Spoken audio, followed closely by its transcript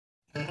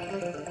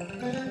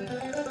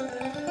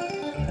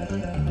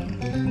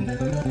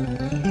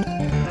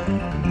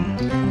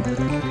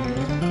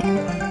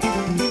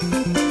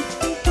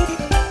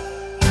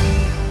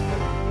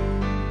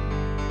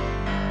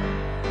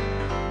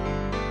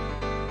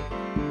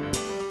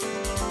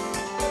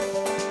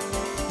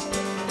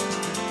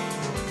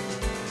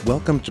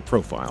Welcome to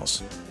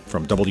Profiles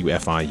from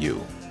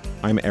WFIU.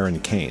 I'm Aaron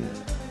Kane.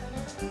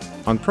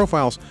 On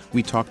Profiles,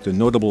 we talk to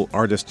notable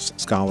artists,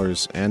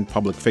 scholars, and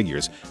public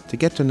figures to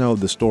get to know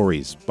the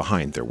stories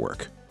behind their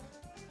work.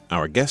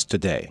 Our guest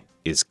today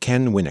is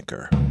Ken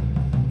Winokur.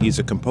 He's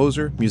a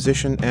composer,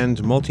 musician, and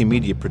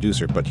multimedia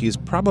producer, but he's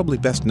probably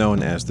best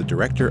known as the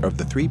director of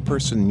the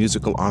three-person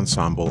musical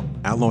ensemble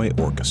Alloy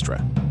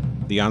Orchestra.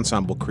 The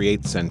ensemble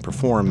creates and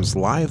performs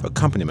live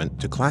accompaniment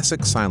to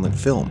classic silent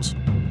films.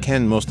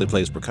 Ken mostly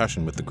plays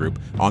percussion with the group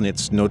on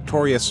its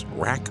notorious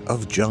Rack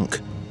of Junk,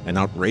 an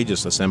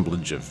outrageous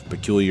assemblage of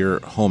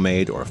peculiar,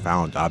 homemade, or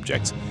found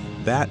objects.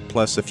 That,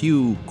 plus a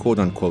few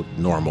quote-unquote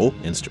normal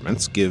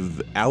instruments, give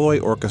Alloy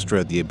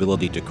Orchestra the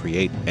ability to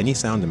create any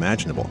sound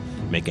imaginable,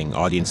 making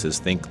audiences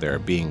think they're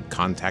being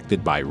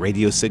contacted by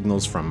radio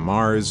signals from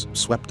Mars,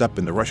 swept up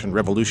in the Russian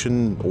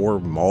Revolution, or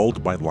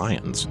mauled by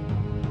lions.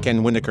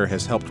 Ken Winokur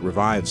has helped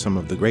revive some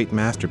of the great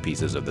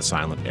masterpieces of the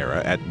silent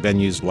era at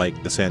venues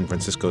like the San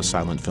Francisco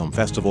Silent Film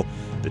Festival,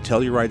 the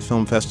Telluride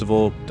Film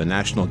Festival, the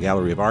National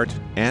Gallery of Art,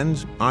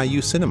 and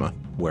IU Cinema,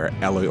 where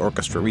Alloy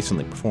Orchestra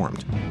recently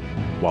performed.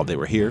 While they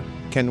were here,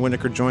 Ken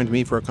Winokur joined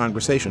me for a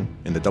conversation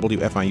in the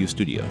WFIU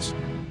studios.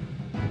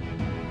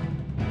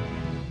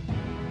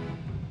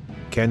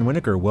 Ken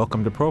Winokur,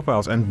 welcome to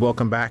Profiles and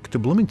welcome back to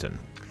Bloomington.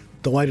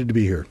 Delighted to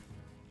be here.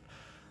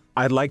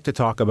 I'd like to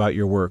talk about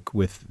your work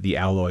with the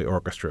Alloy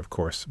Orchestra, of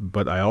course,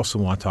 but I also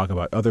want to talk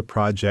about other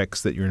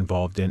projects that you're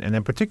involved in, and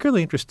I'm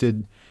particularly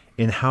interested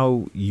in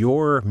how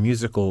your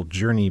musical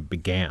journey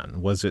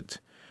began. Was it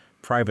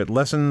private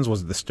lessons?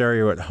 Was it the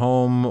stereo at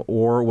home?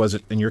 Or was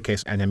it, in your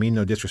case, and I mean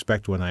no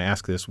disrespect when I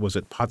ask this, was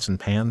it pots and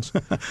pans?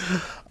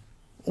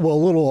 Well,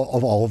 a little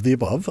of all of the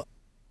above.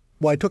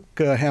 Well, I took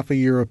half a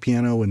year of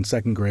piano in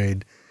second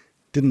grade.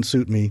 Didn't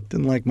suit me.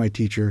 Didn't like my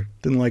teacher.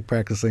 Didn't like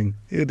practicing.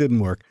 It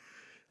didn't work.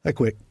 I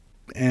quit.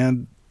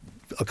 And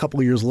a couple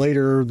of years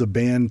later, the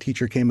band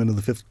teacher came into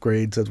the fifth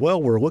grade, says,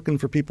 well, we're looking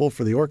for people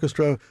for the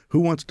orchestra. Who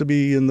wants to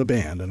be in the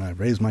band? And I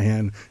raised my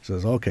hand. He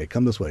says, okay,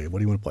 come this way. What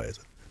do you want to play? I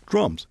said,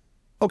 drums.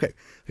 Okay,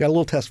 I got a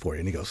little test for you.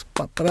 And he goes,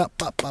 pop, pop,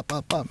 pop, pop,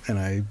 pop, pop. And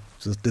I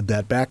just did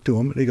that back to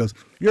him. And he goes,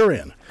 you're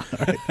in.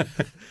 All right.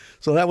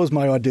 So that was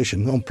my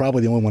audition.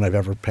 Probably the only one I've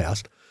ever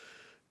passed.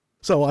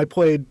 So I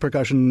played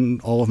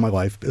percussion all of my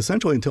life,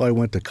 essentially until I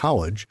went to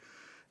college,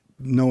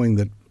 knowing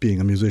that being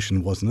a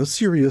musician wasn't a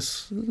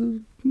serious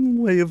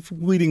way of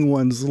leading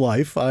one's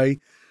life. I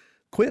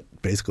quit,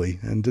 basically,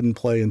 and didn't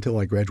play until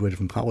I graduated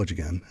from college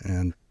again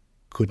and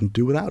couldn't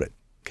do without it.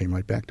 Came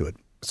right back to it.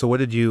 So what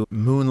did you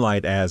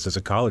moonlight as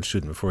a college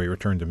student before you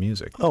returned to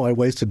music? Oh, I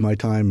wasted my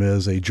time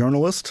as a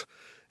journalist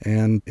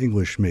and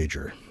English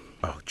major.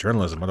 Oh,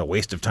 journalism, what a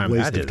waste of time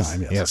that is. Waste of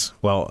time, yes. Yes.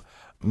 Well,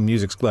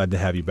 music's glad to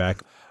have you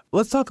back.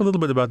 Let's talk a little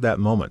bit about that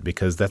moment,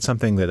 because that's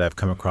something that I've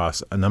come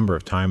across a number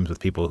of times with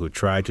people who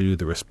try to do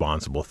the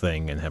responsible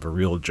thing and have a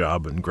real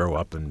job and grow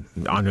up and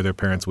honor their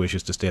parents'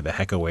 wishes to stay the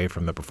heck away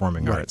from the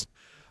performing arts.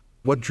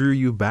 What drew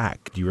you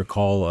back? Do you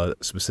recall a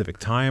specific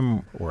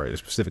time or a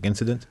specific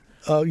incident?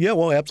 Yeah,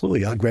 well,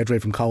 absolutely. I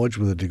graduated from college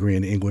with a degree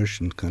in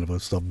English and kind of a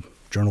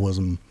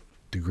sub-journalism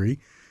degree,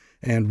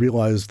 and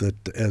realized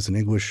that as an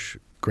English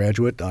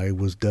graduate, I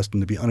was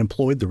destined to be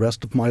unemployed the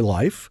rest of my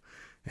life.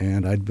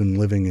 And I'd been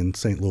living in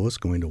St. Louis,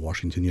 going to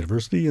Washington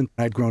University, and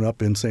I'd grown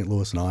up in St.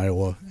 Louis and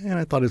Iowa, and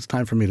I thought it's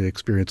time for me to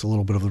experience a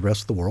little bit of the rest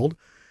of the world.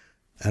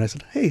 And I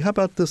said, hey, how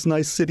about this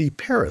nice city,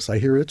 Paris? I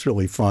hear it's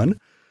really fun.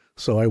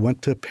 So I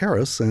went to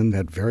Paris and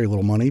had very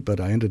little money, but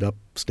I ended up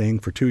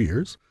staying for 2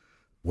 years,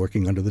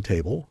 working under the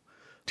table,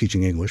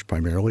 teaching English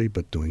primarily,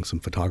 but doing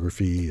some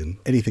photography and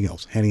anything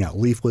else, handing out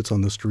leaflets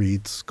on the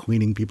streets,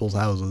 cleaning people's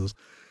houses.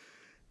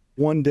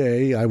 One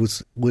day I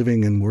was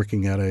living and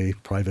working at a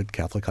private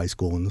Catholic high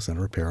school in the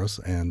center of Paris,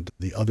 and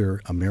the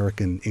other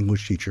American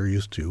English teacher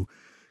used to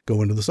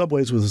go into the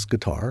subways with his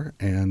guitar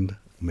and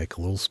make a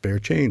little spare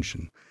change.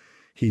 And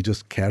he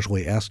just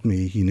casually asked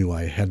me, he knew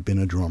I had been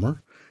a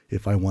drummer,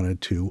 if I wanted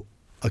to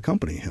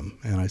accompany him.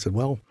 And I said,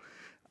 well,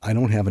 I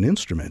don't have an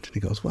instrument. And he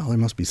goes, well, there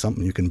must be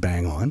something you can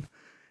bang on.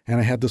 And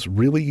I had this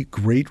really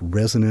great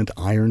resonant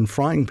iron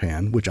frying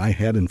pan, which I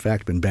had in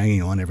fact been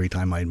banging on every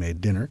time I'd made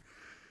dinner.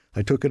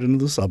 I took it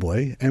into the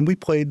subway, and we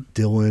played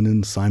Dylan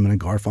and Simon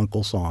and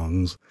Garfunkel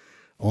songs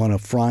on a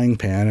frying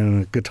pan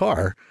and a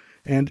guitar.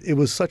 And it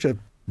was such a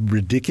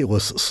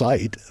ridiculous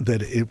sight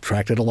that it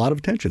attracted a lot of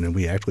attention, and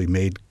we actually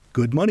made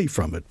good money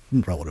from it,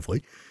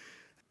 relatively.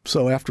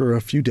 So after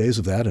a few days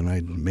of that, and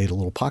I made a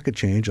little pocket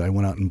change, I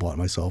went out and bought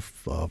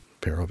myself a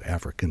pair of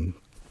African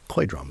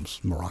clay drums,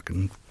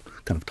 Moroccan,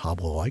 kind of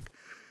tabla-like.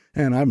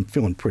 And I'm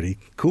feeling pretty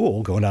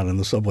cool going out in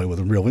the subway with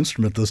a real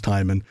instrument this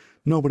time, and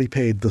nobody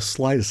paid the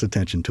slightest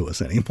attention to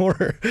us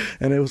anymore.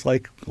 And it was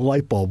like a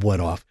light bulb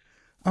went off.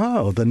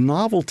 Oh, the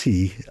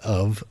novelty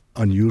of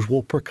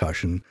unusual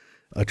percussion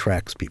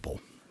attracts people.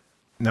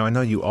 Now, I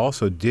know you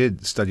also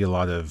did study a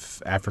lot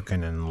of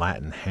African and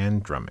Latin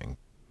hand drumming.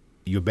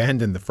 You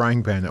abandoned the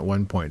frying pan at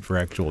one point for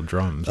actual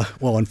drums.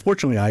 Well,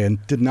 unfortunately, I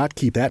did not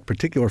keep that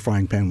particular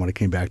frying pan when I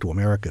came back to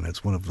America, and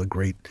it's one of the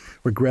great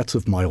regrets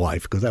of my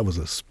life because that was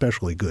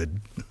especially good.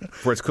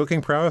 For its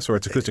cooking prowess or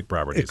its acoustic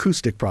properties?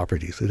 Acoustic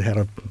properties. It had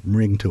a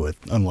ring to it,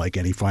 unlike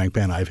any frying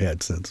pan I've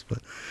had since.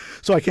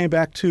 So I came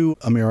back to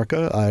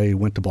America. I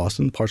went to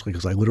Boston, partially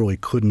because I literally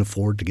couldn't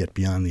afford to get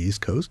beyond the East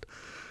Coast.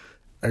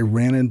 I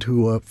ran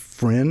into a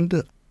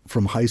friend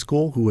from high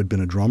school who had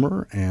been a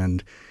drummer,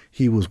 and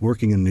he was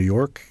working in New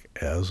York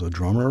as a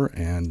drummer,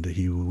 and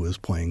he was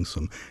playing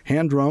some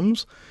hand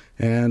drums.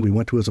 And we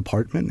went to his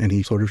apartment, and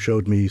he sort of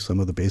showed me some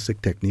of the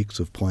basic techniques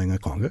of playing a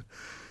conga.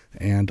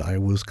 And I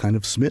was kind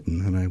of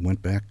smitten, and I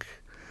went back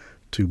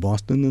to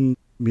Boston and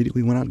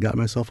immediately went out and got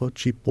myself a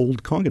cheap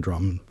old conga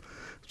drum and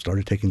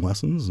started taking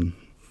lessons.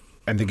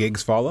 And the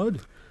gigs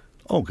followed?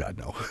 Oh, God,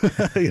 no.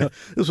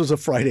 This was a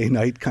Friday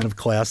night kind of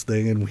class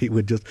thing, and we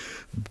would just,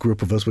 a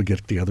group of us would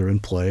get together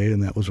and play,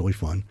 and that was really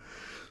fun.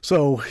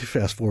 So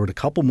fast forward a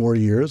couple more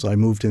years, I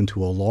moved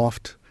into a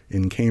loft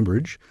in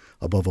Cambridge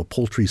above a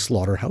poultry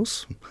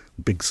slaughterhouse.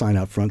 Big sign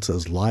out front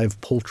says, "Live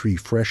Poultry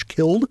Fresh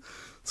Killed."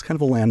 It's kind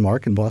of a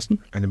landmark in Boston.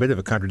 And a bit of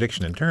a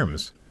contradiction in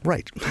terms.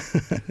 Right.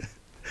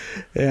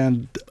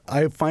 And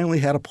I finally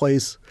had a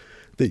place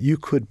that you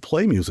could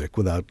play music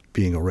without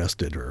being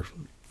arrested. Or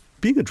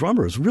being a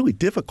drummer is really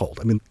difficult.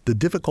 I mean, the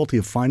difficulty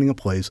of finding a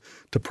place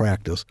to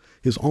practice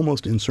is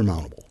almost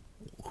insurmountable.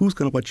 Who's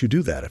going to let you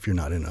do that if you're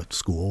not in a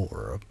school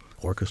or a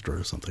orchestra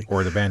or something?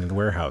 Or an abandoned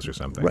warehouse or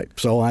something. Right.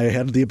 So I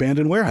had the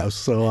abandoned warehouse.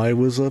 So I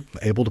was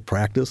able to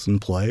practice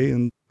and play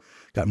and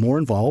got more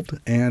involved.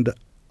 And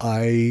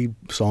I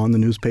saw in the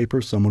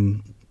newspaper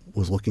someone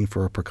was looking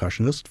for a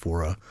percussionist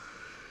for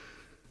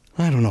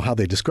I don't know how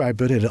they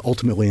described it. It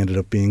ultimately ended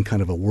up being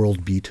kind of a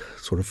world beat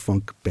sort of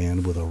funk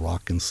band with a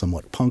rock and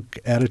somewhat punk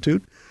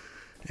attitude.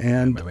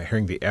 And I'm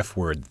hearing the F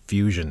word,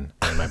 fusion,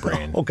 in my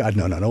brain. Oh, God,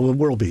 no,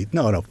 world beat.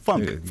 No,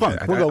 funk.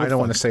 I don't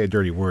want to say a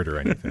dirty word or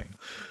anything.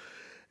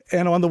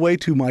 And on the way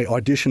to my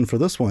audition for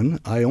this one,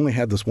 I only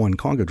had this one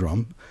conga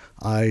drum.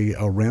 I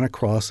ran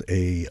across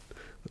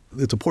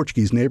it's a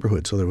Portuguese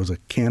neighborhood, so there was a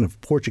can of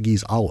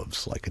Portuguese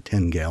olives, like a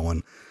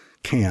 10-gallon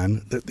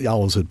can. The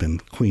olives had been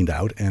cleaned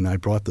out, and I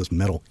brought this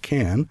metal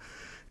can,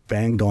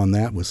 banged on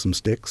that with some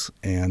sticks,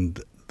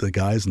 and the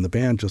guys in the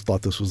band just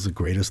thought this was the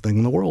greatest thing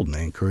in the world, and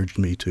they encouraged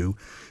me to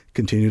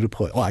continue to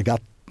play. Well, I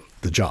got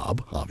the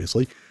job,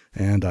 obviously,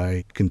 and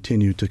I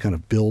continued to kind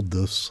of build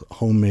this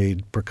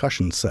homemade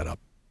percussion setup.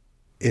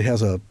 It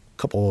has a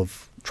couple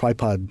of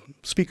tripod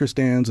speaker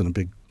stands and a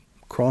big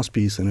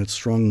crosspiece, and it's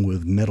strung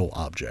with metal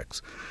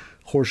objects.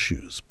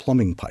 Horseshoes,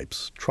 plumbing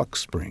pipes, truck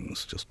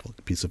springs, just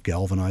a piece of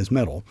galvanized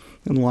metal,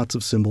 and lots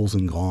of cymbals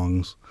and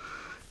gongs,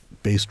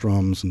 bass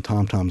drums and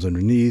tom-toms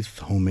underneath,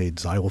 homemade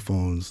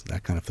xylophones,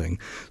 that kind of thing.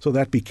 So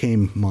that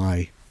became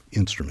my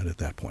instrument at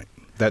that point.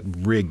 That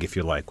rig, if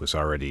you like, was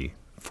already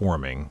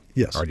forming.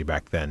 Yes. Already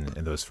back then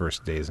in those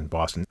first days in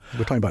Boston.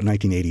 We're talking about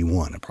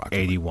 1981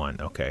 approximately.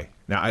 81, okay.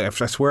 Now, I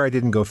swear I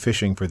didn't go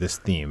fishing for this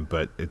theme,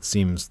 but it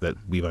seems that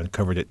we've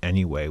uncovered it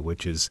anyway,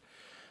 which is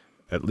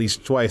at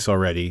least twice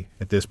already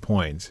at this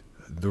point,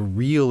 the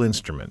real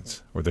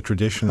instrument or the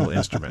traditional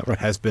instrument right.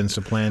 has been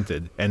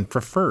supplanted and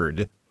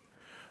preferred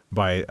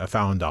by a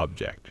found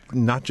object.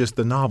 Not just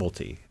the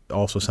novelty,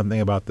 also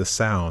something about the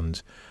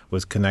sound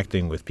was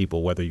connecting with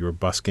people, whether you were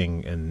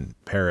busking in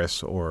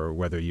Paris or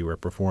whether you were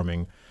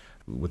performing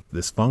with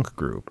this funk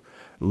group.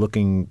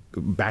 Looking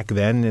back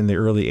then in the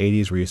early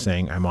 80s, were you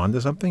saying, I'm onto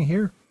something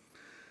here?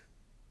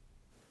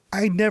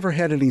 I never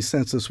had any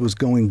sense this was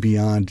going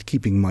beyond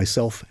keeping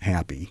myself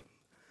happy.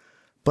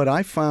 But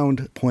I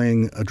found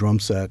playing a drum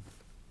set,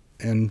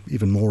 and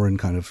even more in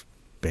kind of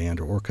band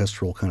or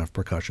orchestral kind of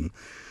percussion,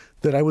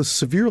 that I was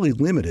severely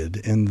limited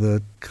in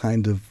the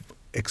kind of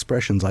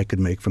expressions I could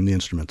make from the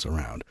instruments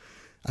around.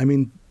 I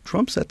mean,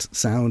 drum sets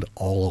sound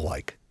all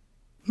alike.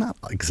 Not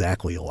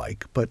exactly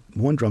alike, but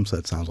one drum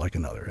set sounds like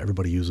another.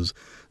 Everybody uses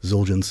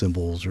Zildjian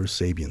cymbals or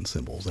Sabian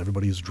cymbals.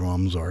 Everybody's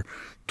drums are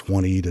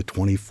 20 to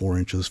 24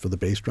 inches for the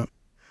bass drum.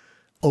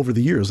 Over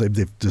the years,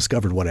 they've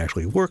discovered what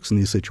actually works in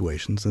these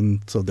situations, and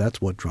so that's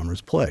what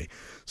drummers play.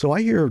 So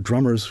I hear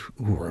drummers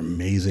who are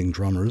amazing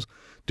drummers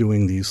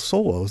doing these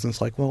solos, and it's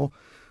like, well,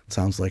 it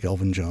sounds like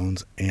Elvin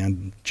Jones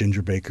and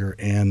Ginger Baker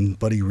and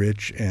Buddy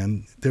Rich,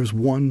 and there's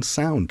one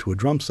sound to a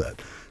drum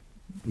set,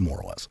 more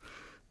or less.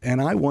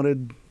 And I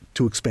wanted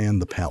to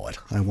expand the palette.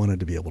 I wanted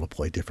to be able to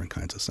play different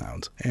kinds of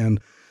sounds.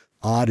 And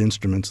odd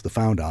instruments, the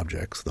found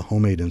objects, the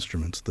homemade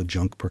instruments, the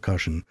junk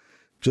percussion,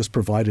 just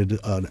provided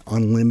an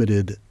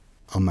unlimited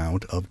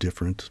amount of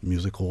different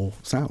musical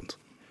sounds.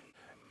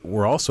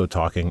 We're also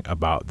talking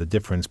about the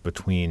difference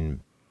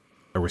between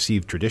a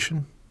received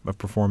tradition of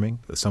performing,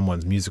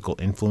 someone's musical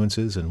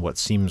influences and what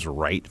seems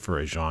right for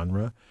a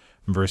genre,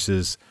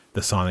 versus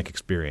the sonic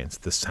experience,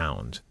 the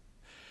sound.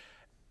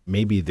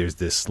 Maybe there's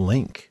this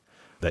link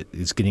that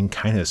is getting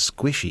kind of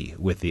squishy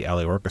with the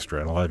LA Orchestra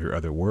and a lot of your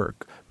other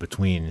work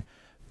between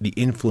the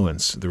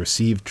influence, the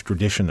received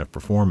tradition of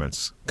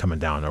performance coming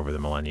down over the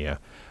millennia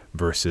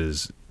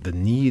versus the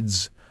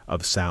needs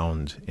of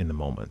sound in the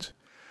moment.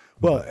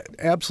 Well,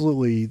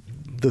 absolutely.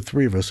 The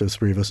three of us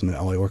in the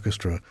Alloy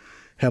Orchestra,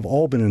 have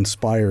all been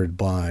inspired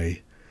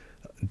by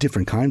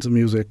different kinds of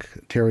music.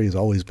 Terry has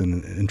always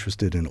been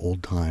interested in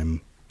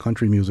old-time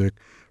country music.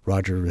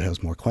 Roger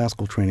has more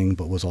classical training,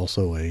 but was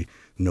also a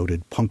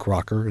noted punk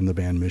rocker in the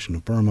band Mission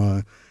of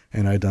Burma.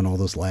 And I'd done all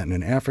this Latin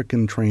and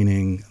African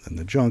training and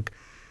the junk.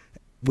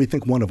 We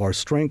think one of our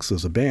strengths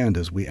as a band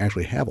is we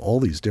actually have all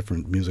these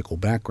different musical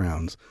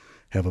backgrounds,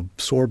 have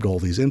absorbed all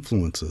these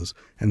influences,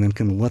 and then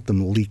can let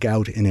them leak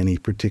out in any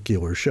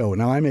particular show.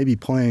 Now, I may be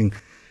playing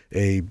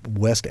a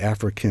West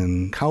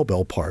African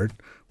cowbell part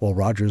while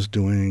Roger's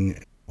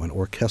doing an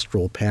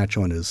orchestral patch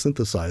on his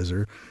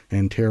synthesizer,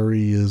 and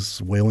Terry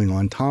is wailing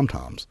on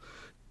tom-toms,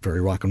 very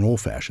rock and roll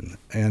fashion.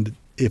 And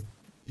if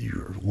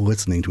you're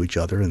listening to each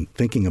other and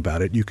thinking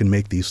about it, you can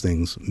make these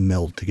things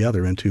meld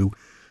together into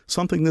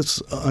something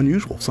that's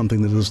unusual,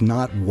 something that is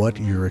not what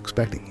you're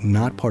expecting,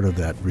 not part of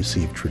that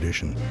received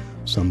tradition,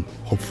 some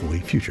hopefully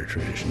future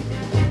tradition.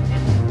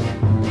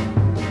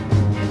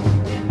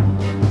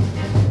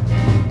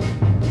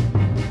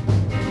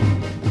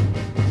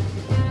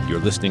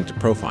 You're listening to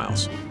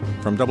Profiles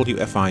from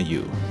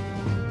WFIU.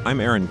 I'm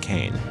Aaron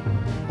Kane.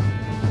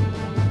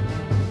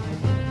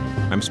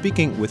 I'm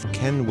speaking with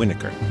Ken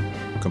Winokur,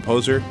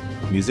 composer,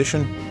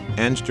 musician,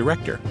 and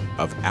director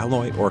of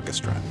Alloy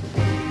Orchestra.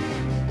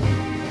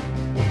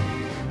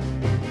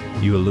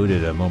 You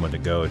alluded a moment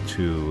ago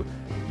to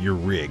your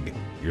rig,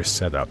 your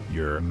setup,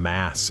 your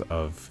mass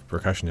of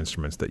percussion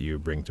instruments that you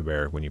bring to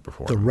bear when you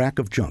perform. The rack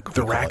of junk.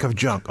 The rack of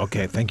junk.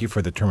 Okay, thank you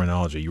for the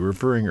terminology. You were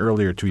referring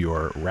earlier to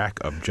your rack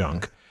of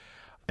junk.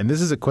 And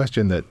this is a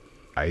question that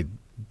I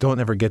don't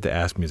ever get to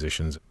ask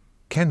musicians.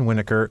 Ken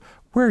Winokur,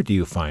 where do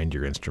you find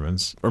your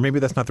instruments? Or maybe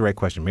that's not the right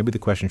question. Maybe the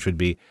question should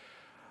be,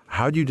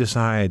 how do you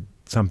decide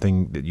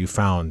something that you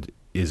found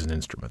is an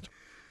instrument?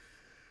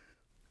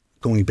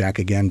 Going back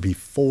again,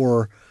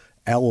 before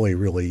Alloy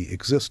really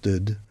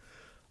existed,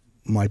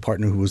 my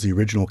partner, who was the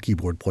original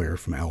keyboard player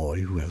from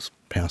Alloy, who has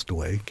passed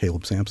away,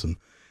 Caleb Sampson,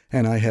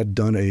 and I had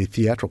done a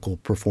theatrical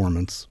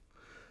performance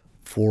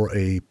for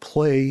a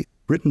play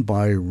written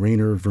by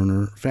Rainer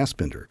Werner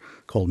Fassbinder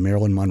called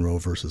Marilyn Monroe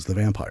versus the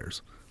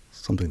Vampires,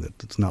 something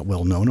that's not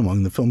well known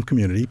among the film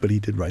community, but he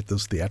did write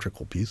this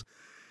theatrical piece.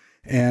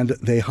 And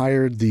they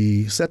hired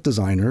the set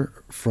designer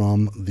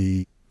from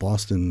the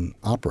Boston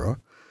Opera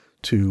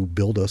to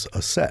build us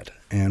a set.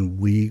 And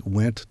we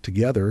went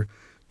together.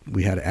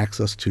 We had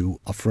access to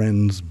a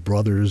friend's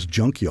brother's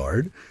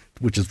junkyard,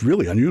 which is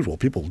really unusual.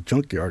 People,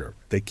 junkyard,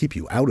 they keep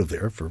you out of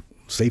there for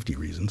safety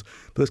reasons.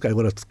 But this guy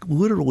let us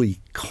literally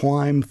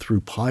climb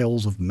through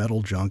piles of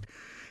metal junk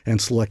and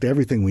select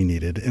everything we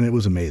needed, and it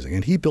was amazing.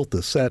 And he built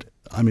this set.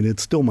 I mean,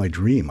 it's still my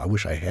dream. I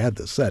wish I had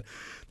this set.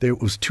 There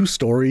was 2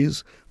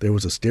 stories. There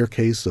was a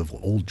staircase of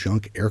old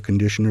junk air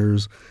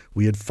conditioners.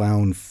 We had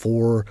found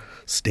 4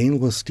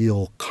 stainless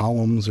steel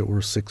columns that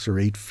were 6 or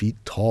 8 feet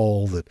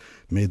tall that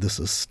made this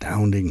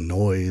astounding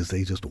noise.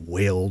 They just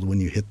wailed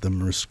when you hit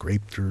them or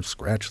scraped or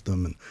scratched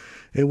them. And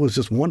it was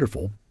just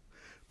wonderful.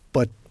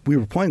 But we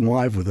were playing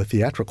live with a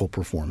theatrical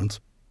performance,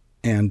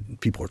 and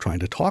people are trying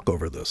to talk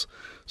over this.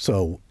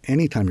 So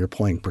anytime you're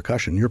playing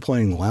percussion, you're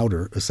playing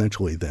louder,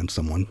 essentially, than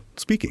someone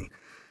speaking.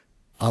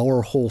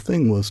 Our whole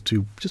thing was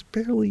to just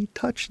barely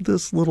touch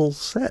this little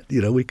set.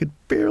 You know, we could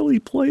barely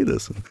play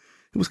this. And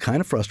it was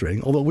kind of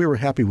frustrating. Although we were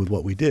happy with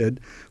what we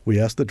did, we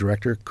asked the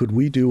director, could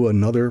we do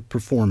another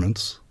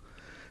performance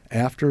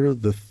after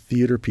the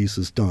theater piece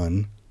is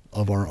done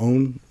of our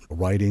own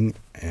writing?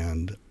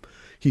 And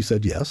he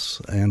said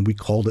yes, and we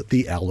called it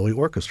the Alloy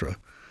Orchestra.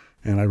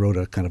 And I wrote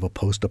a kind of a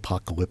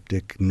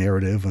post-apocalyptic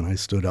narrative, and I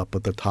stood up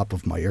at the top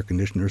of my air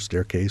conditioner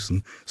staircase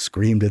and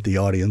screamed at the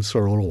audience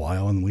for a little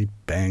while, and we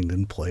banged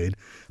and played.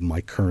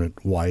 My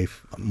current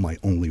wife, my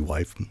only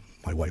wife,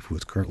 my wife who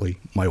is currently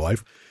my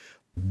wife,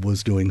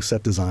 was doing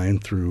set design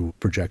through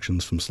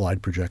projections from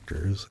slide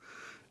projectors.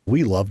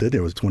 We loved it.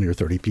 There was 20 or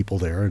 30 people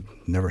there. It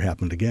never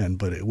happened again,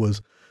 but it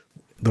was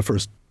the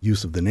first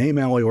use of the name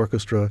Alloy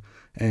Orchestra,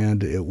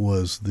 and it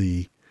was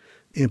the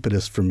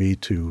impetus for me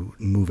to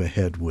move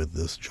ahead with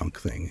this junk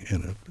thing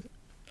in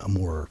a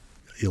more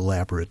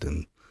elaborate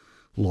and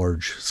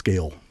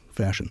large-scale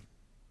fashion.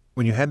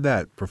 When you had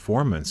that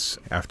performance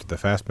after the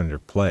Fassbinder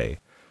play,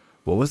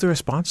 what was the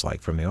response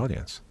like from the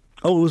audience?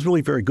 Oh, it was really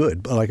very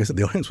good. Like I said,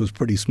 the audience was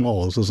pretty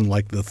small. This wasn't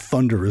like the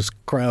thunderous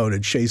crowd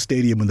at Shea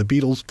Stadium when the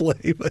Beatles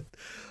play. But,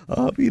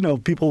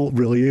 people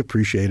really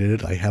appreciated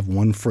it. I have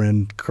one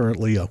friend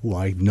currently who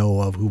I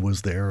know of who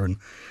was there, and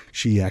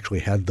she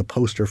actually had the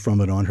poster from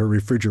it on her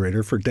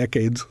refrigerator for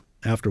decades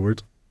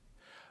afterwards.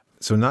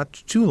 So not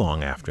too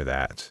long after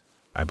that,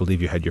 I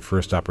believe you had your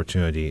first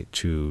opportunity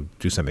to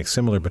do something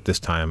similar, but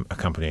this time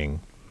accompanying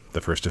the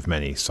first of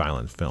many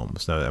silent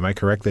films. Now, am I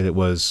correct that it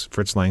was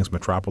Fritz Lang's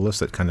Metropolis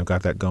that kind of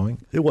got that going?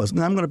 It was.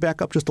 And I'm going to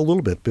back up just a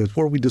little bit.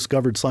 Before we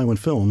discovered silent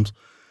films,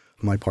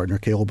 my partner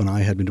Caleb and I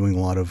had been doing a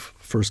lot of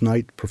first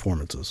night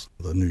performances,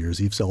 the New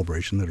Year's Eve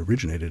celebration that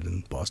originated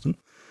in Boston.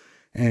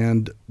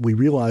 And we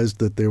realized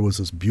that there was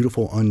this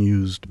beautiful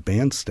unused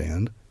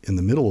bandstand in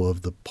the middle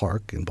of the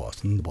park in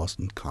Boston, the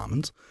Boston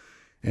Commons.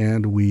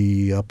 and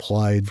we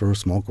applied for a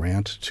small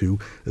grant to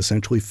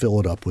essentially fill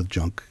it up with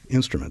junk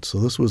instruments. So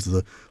this was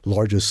the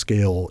largest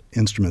scale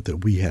instrument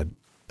that we had,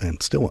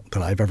 and still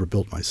that I've ever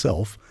built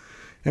myself.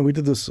 And we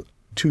did this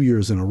 2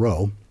 years in a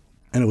row,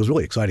 and it was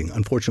really exciting.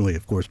 Unfortunately,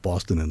 of course,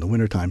 Boston in the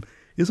wintertime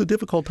is a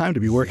difficult time to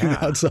be working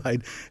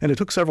outside, and it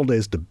took several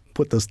days to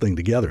put this thing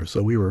together.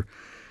 So we were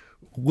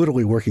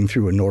literally working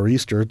through a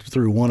nor'easter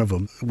through one of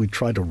them. We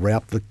tried to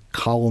wrap the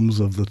columns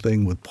of the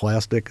thing with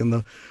plastic, and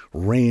the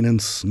rain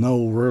and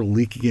snow were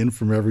leaking in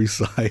from every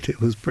side. It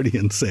was pretty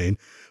insane.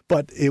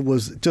 But it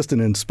was just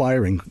an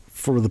inspiring,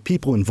 for the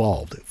people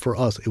involved, for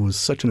us, it was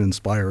such an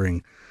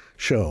inspiring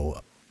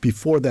show.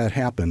 Before that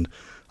happened,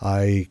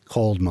 I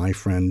called my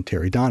friend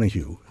Terry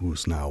Donahue,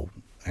 who's now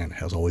and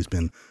has always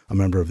been a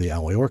member of the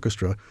Alloy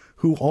Orchestra,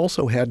 who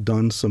also had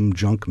done some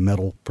junk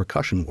metal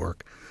percussion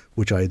work,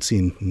 which I had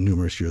seen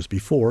numerous years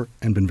before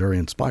and been very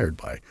inspired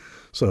by.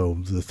 So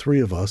the three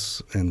of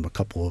us and a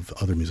couple of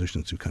other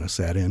musicians who kind of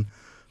sat in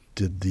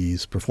did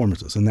these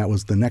performances. And that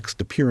was the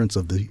next appearance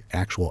of the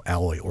actual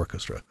Alloy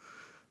Orchestra.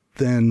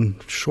 Then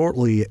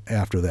shortly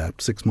after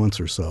that, 6 months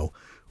or so,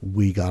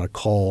 we got a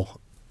call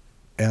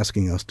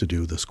asking us to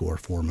do the score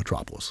for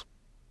Metropolis.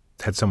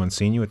 Had someone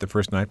seen you at the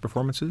first night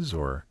performances,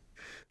 or?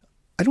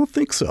 I don't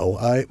think so.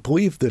 I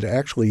believe that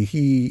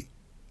actually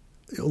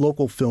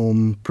local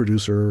film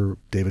producer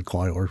David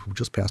Clyler, who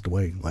just passed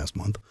away last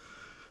month,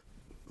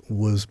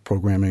 was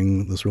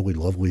programming this really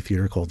lovely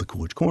theater called the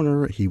Coolidge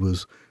Corner. He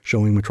was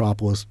showing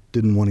Metropolis,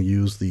 didn't want to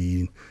use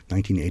the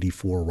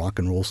 1984 rock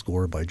and roll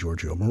score by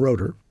Giorgio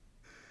Moroder.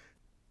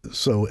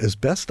 So as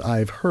best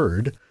I've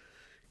heard,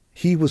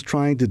 he was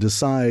trying to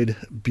decide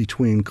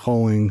between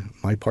calling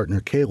my partner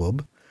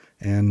Caleb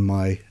and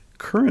my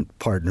current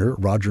partner,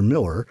 Roger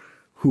Miller,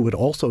 who had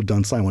also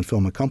done Silent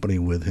Film and Company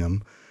with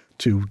him,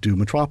 to do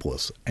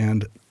Metropolis.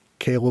 And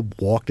Caleb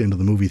walked into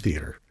the movie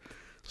theater.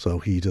 So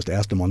he just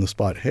asked him on the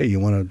spot, hey, you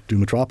want to do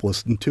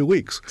Metropolis in 2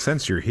 weeks?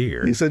 Since you're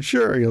here. He said,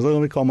 sure. He goes,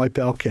 let me call my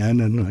pal Ken.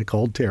 And I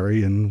called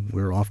Terry, and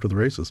we were off to the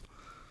races.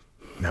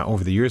 Now,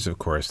 over the years, of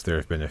course, there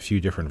have been a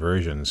few different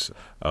versions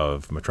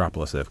of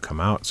Metropolis that have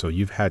come out. So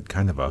you've had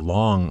kind of a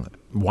long,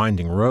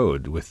 winding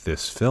road with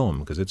this film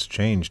because it's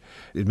changed.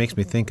 It makes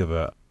me think of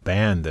a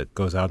band that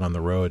goes out on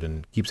the road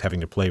and keeps having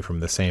to play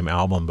from the same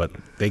album, but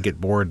they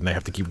get bored and they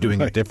have to keep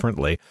doing it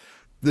differently.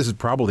 This is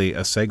probably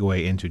a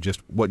segue into just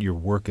what your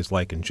work is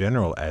like in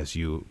general as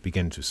you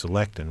begin to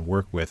select and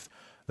work with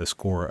the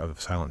score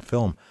of silent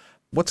film.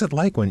 What's it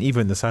like when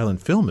even the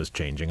silent film is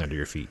changing under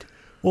your feet?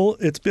 Well,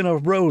 it's been a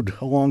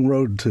long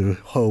road to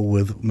hoe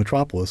with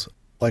Metropolis.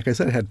 Like I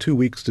said, I had 2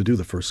 weeks to do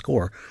the first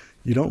score.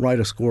 You don't write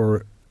a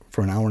score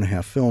for an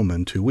hour-and-a-half film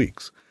in 2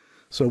 weeks.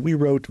 So we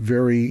wrote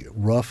very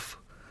rough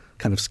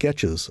kind of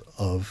sketches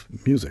of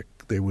music.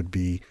 They would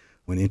be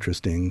an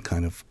interesting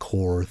kind of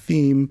core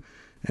theme,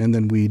 and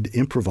then we'd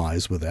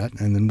improvise with that,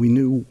 and then we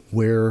knew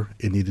where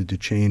it needed to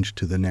change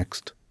to the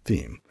next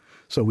theme.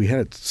 So we had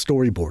it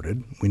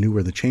storyboarded, we knew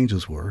where the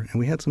changes were, and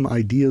we had some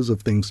ideas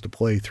of things to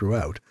play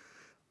throughout.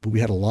 But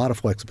we had a lot of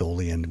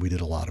flexibility, and we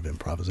did a lot of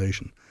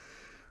improvisation.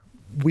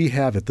 We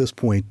have, at this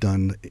point,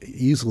 done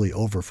easily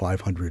over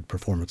 500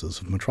 performances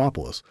of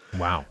Metropolis.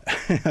 Wow.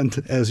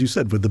 And as you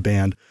said, with the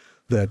band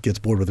that gets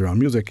bored with their own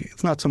music,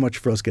 it's not so much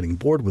for us getting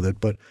bored with it,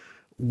 but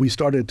we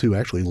started to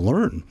actually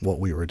learn what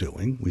we were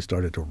doing. We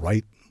started to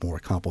write more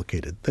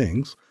complicated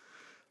things.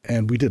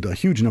 And we did a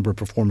huge number of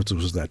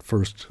performances with that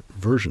first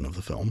version of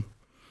the film.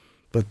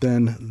 But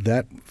then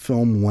that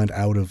film went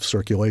out of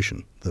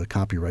circulation. The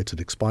copyrights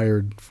had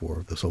expired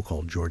for the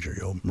so-called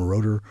Giorgio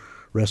Moroder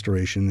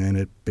restoration, and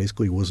it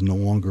basically was no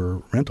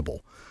longer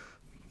rentable.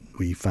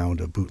 We found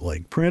a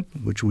bootleg print,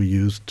 which we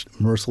used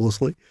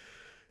mercilessly.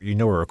 You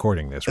know we're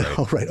recording this, right?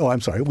 Oh, right. Oh,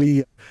 I'm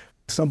sorry.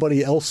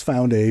 Somebody else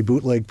found a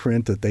bootleg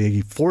print that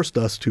they forced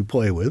us to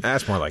play with.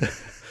 That's more like it.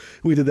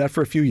 We did that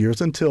for a few years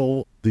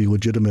until the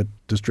legitimate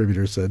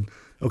distributor said,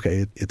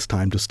 okay, it's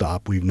time to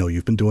stop. We know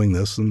you've been doing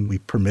this, and we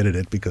permitted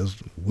it because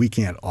we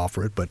can't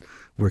offer it, but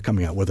we're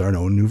coming out with our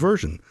own new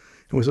version.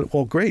 And we said,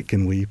 well, great,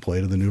 can we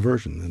play to the new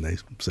version? And they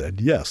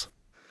said yes.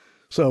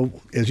 So,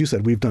 as you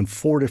said, we've done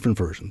 4 different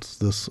versions.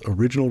 This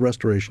original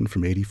restoration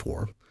from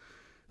 '84.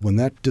 When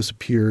that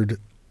disappeared,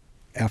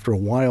 after a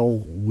while,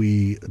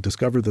 we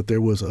discovered that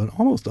there was an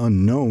almost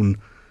unknown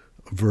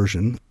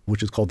version,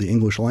 which is called the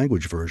English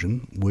language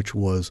version, which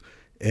was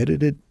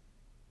edited.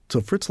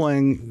 So Fritz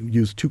Lang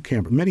used 2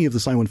 cameras. Many of the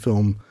silent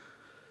film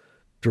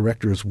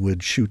directors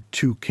would shoot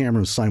 2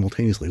 cameras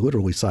simultaneously,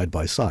 literally side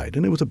by side.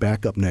 And it was a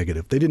backup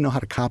negative. They didn't know how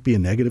to copy a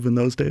negative in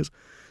those days.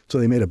 So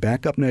they made a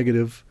backup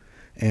negative,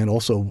 and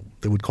also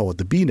they would call it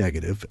the B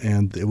negative,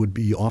 and it would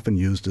be often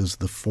used as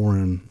the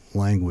foreign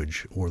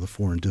language or the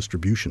foreign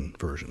distribution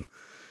version.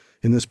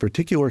 In this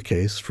particular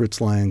case, Fritz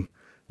Lang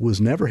was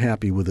never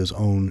happy with his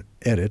own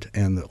edit,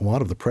 and a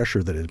lot of the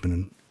pressure that had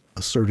been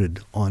asserted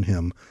on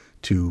him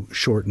to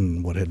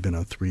shorten what had been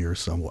a 3 or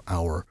so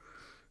hour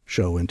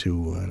show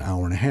into an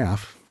hour and a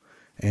half.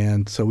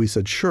 And so we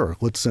said, sure,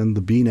 let's send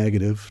the B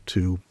negative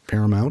to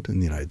Paramount in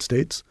the United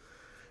States.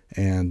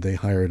 And they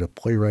hired a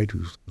playwright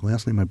whose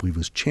last name I believe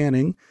was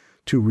Channing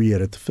to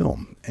re-edit the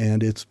film.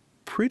 And it's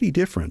pretty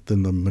different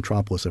than the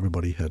Metropolis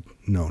everybody had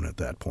known at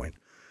that point.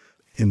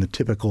 In the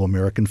typical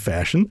American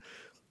fashion,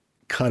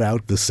 cut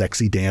out the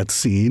sexy dance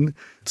scene,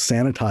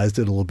 sanitized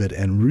it a little bit,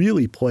 and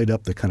really played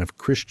up the kind of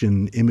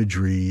Christian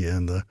imagery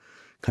and the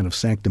kind of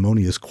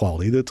sanctimonious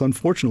quality that's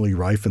unfortunately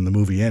rife in the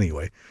movie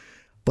anyway.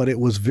 But it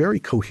was very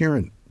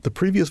coherent. The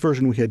previous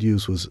version we had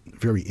used was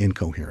very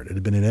incoherent. It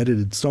had been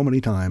edited so many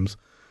times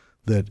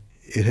that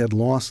it had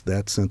lost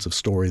that sense of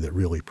story that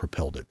really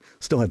propelled it.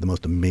 Still had the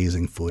most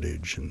amazing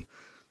footage and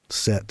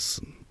sets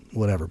and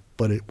whatever,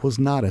 but it was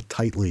not a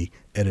tightly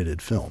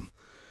edited film.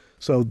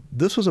 So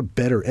this was a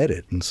better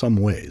edit in some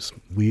ways.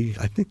 We,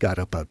 I think, got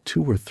about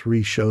 2 or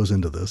 3 shows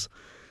into this.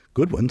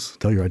 Good ones,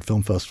 Telluride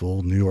Film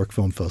Festival, New York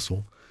Film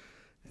Festival.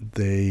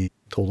 They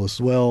told us,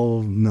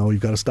 well, no,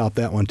 you've got to stop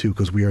that one too,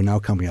 because we are now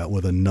coming out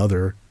with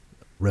another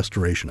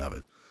restoration of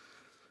it.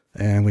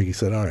 And we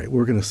said, all right,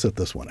 we're going to sit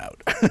this one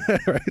out.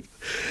 Right?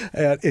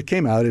 And it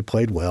came out, it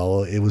played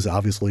well. It was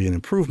obviously an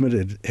improvement.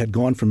 It had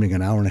gone from being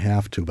an hour and a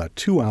half to about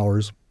 2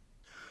 hours.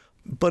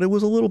 But it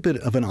was a little bit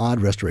of an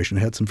odd restoration.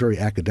 It had some very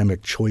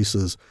academic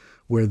choices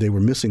where they were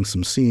missing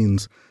some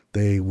scenes.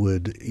 They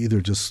would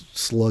either just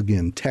slug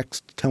in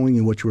text telling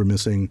you what you were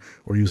missing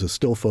or use a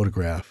still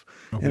photograph.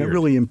 And weird. It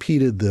really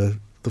impeded the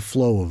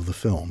flow of the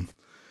film.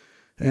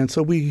 And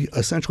so we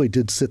essentially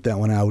did sit that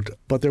one out.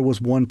 But there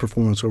was one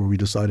performance where we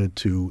decided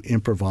to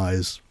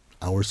improvise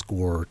our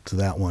score to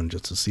that one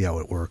just to see how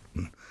it worked.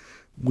 And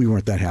we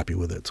weren't that happy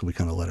with it, so we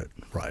kind of let it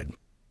ride.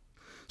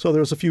 So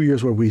there was a few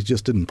years where we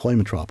just didn't play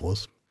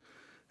Metropolis.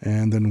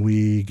 And then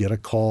we get a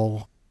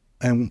call,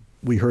 and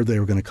we heard they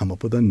were going to come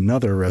up with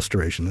another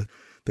restoration.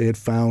 They had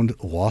found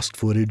lost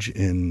footage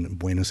in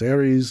Buenos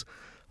Aires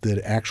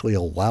that actually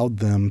allowed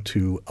them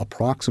to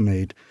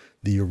approximate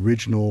the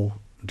original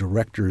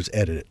director's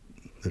edit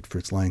that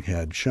Fritz Lang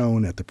had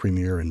shown at the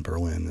premiere in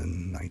Berlin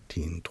in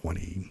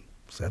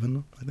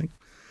 1927, I think.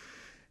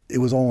 It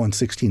was all on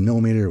 16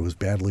 millimeter. It was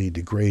badly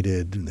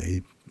degraded.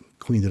 They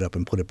cleaned it up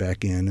and put it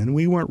back in. And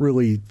we weren't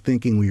really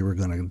thinking we were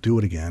going to do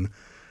it again.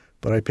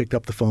 But I picked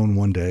up the phone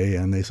one day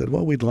and they said,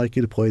 well, we'd like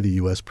you to play the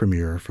U.S.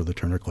 premiere for the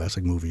Turner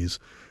Classic Movies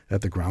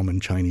at the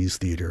Grauman Chinese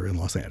Theater in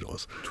Los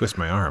Angeles. Twist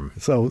my arm.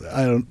 So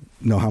I don't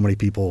know how many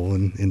people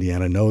in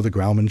Indiana know the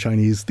Grauman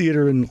Chinese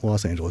Theater in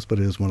Los Angeles, but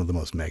it is one of the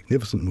most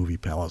magnificent movie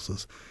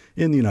palaces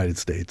in the United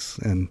States.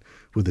 And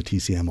with the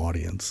TCM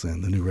audience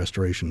and the new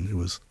restoration, it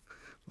was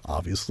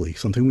obviously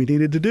something we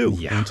needed to do.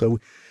 Yeah. And so,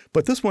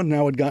 but this one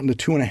now had gotten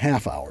to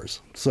 2.5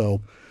 hours.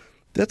 So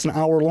that's an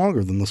hour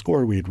longer than the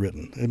score we had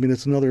written. I mean,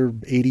 it's another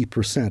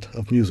 80%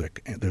 of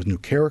music. And there's new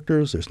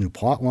characters, there's new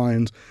plot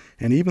lines,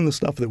 and even the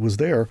stuff that was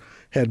there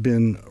had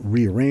been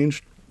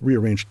rearranged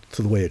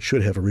to the way it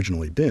should have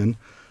originally been.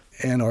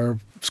 And our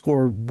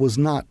score was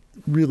not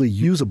really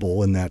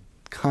usable in that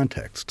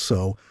context.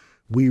 So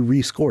we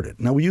rescored it.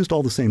 Now, we used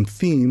all the same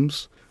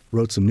themes,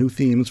 wrote some new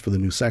themes for the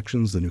new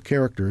sections, the new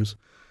characters,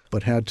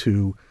 but had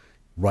to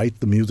write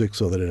the music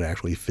so that it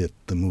actually fit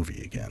the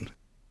movie again.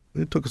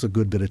 It took us a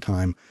good bit of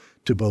time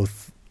to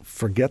both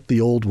forget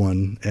the old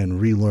one and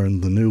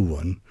relearn the new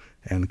one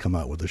and come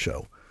out with the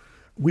show.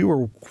 We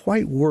were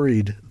quite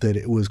worried that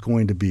it was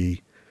going to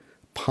be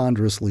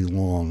ponderously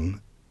long.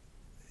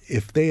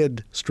 If they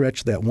had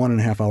stretched that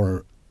 1.5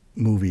 hour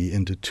movie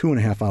into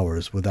 2.5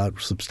 hours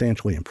without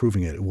substantially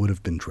improving it, it would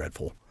have been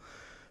dreadful.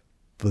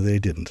 But they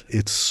didn't.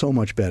 It's so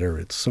much better.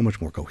 It's so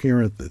much more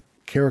coherent. The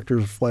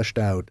characters are fleshed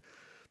out.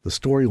 The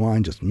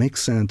storyline just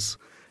makes sense.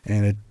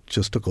 And it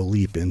just took a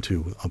leap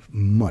into a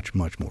much,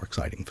 much more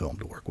exciting film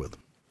to work with.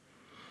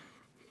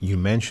 You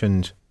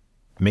mentioned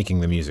making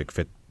the music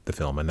fit the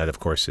film, and that, of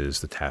course,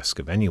 is the task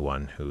of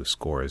anyone who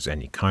scores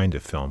any kind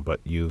of film. But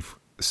you've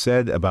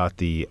said about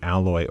the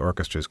Alloy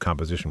Orchestra's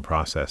composition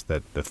process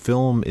that the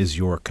film is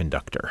your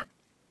conductor.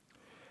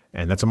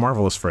 And that's a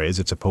marvelous phrase.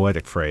 It's a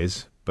poetic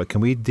phrase. But can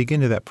we dig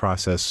into that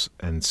process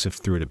and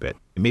sift through it a bit?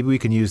 Maybe we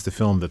can use the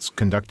film that's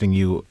conducting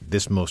you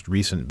this most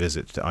recent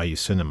visit to IU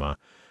Cinema,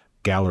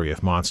 Gallery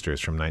of Monsters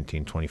from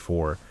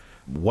 1924.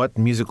 What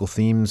musical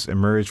themes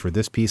emerged for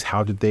this piece?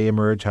 How did they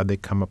emerge? How did they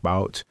come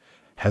about?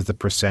 Has the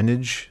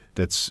percentage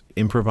that's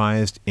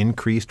improvised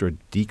increased or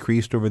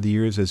decreased over the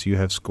years as you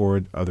have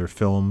scored other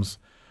films?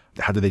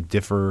 How do they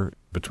differ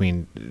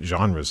between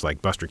genres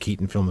like Buster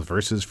Keaton films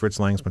versus Fritz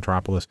Lang's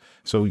Metropolis?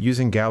 So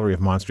using Gallery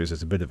of Monsters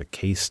as a bit of a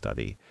case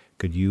study,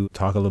 could you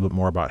talk a little bit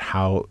more about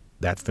how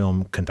that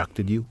film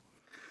conducted you?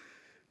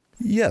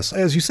 Yes.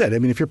 As you said, I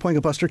mean, if you're playing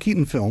a Buster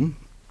Keaton film,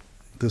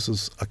 this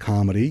is a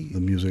comedy. The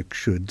music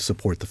should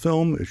support the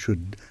film. It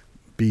should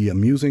be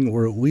amusing,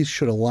 or at least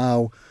should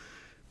allow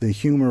the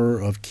humor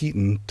of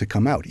Keaton to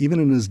come out, even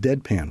in his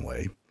deadpan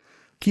way.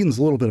 Keaton's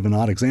a little bit of an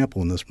odd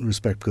example in this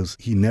respect because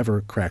he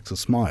never cracks a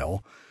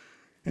smile.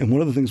 And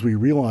one of the things we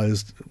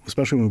realized,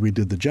 especially when we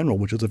did The General,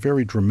 which is a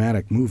very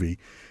dramatic movie,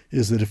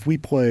 is that if we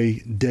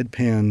play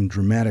deadpan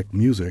dramatic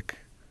music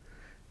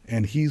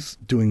and he's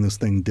doing this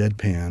thing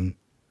deadpan,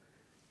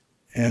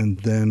 and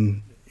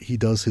then he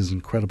does his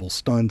incredible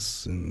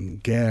stunts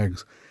and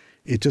gags,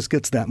 it just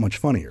gets that much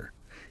funnier.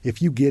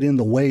 If you get in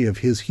the way of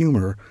his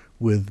humor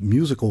with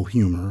musical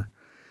humor,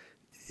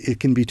 it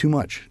can be too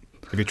much.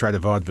 Have you tried a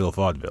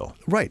vaudeville?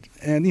 Right.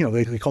 And,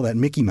 they call that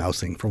Mickey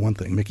Mousing, for one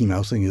thing. Mickey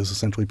Mousing is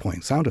essentially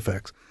playing sound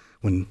effects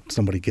when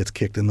somebody gets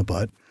kicked in the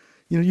butt.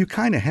 You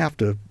kind of have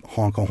to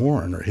honk a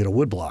horn or hit a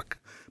woodblock.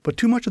 But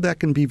too much of that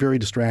can be very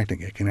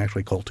distracting. It can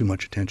actually call too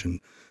much attention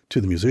to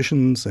the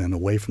musicians and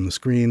away from the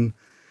screen.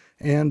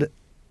 And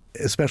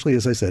especially,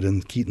 as I said,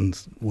 in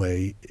Keaton's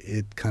way,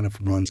 it kind of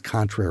runs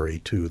contrary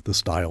to the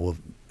style of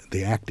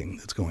the acting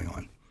that's going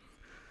on.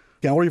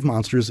 Gallery of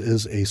Monsters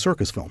is a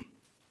circus film.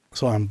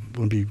 So I'm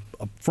going to be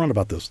upfront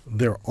about this.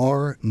 There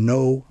are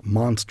no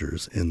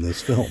monsters in this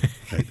film.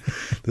 Right?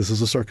 This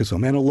is a circus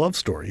film and a love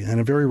story, and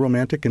a very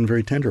romantic and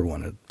very tender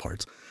one at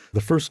parts. The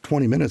first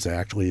 20 minutes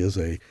actually is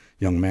a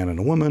young man and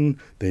a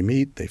woman. They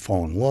meet, they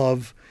fall in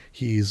love.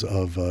 He's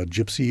of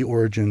gypsy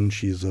origin.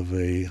 She's of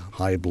a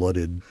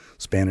high-blooded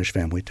Spanish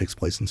family. It takes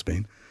place in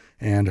Spain.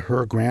 And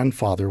her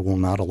grandfather will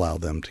not allow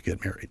them to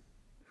get married.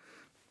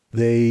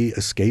 They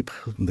escape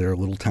their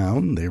little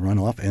town, they run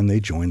off, and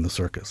they join the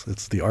circus.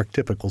 It's the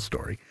archetypical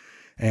story.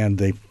 And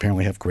they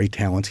apparently have great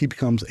talents. He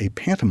becomes a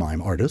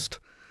pantomime artist.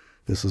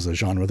 This is a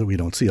genre that we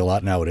don't see a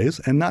lot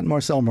nowadays. And not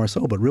Marcel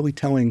Marceau, but really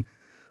telling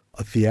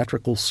a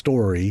theatrical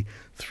story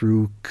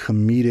through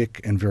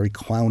comedic and very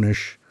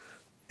clownish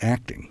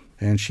acting.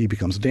 And she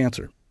becomes a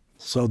dancer.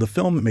 So the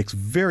film makes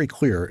very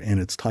clear in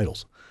its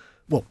titles.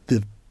 Well,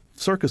 the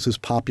circus is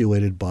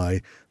populated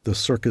by the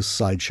circus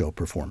sideshow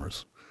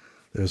performers.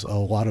 There's a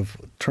lot of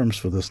terms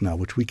for this now,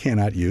 which we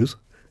cannot use.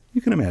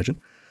 You can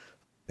imagine.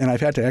 And I've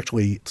had to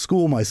actually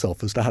school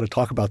myself as to how to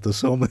talk about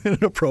this film in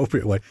an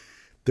appropriate way.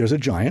 There's a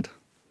giant.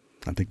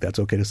 I think that's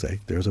okay to say.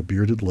 There's a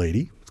bearded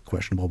lady. It's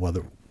questionable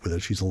whether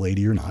she's a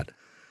lady or not.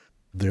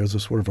 There's a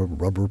sort of a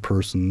rubber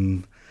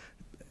person,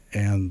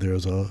 and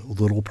there's a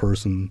little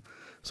person.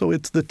 So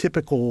it's the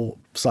typical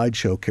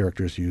sideshow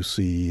characters you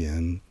see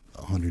in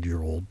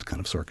 100-year-old kind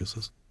of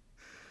circuses.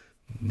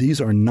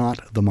 These are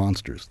not the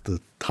monsters.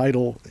 The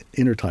title,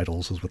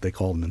 intertitles is what they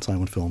call them in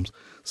silent films,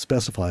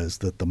 specifies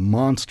that the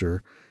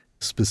monster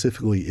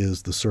specifically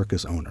is the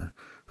circus owner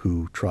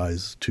who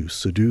tries to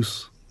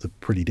seduce the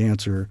pretty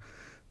dancer,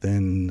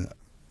 then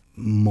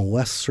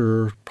molests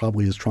her,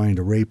 probably is trying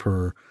to rape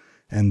her,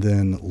 and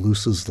then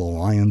looses the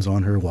lions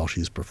on her while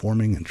she's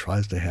performing and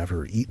tries to have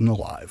her eaten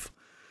alive.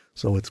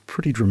 So it's a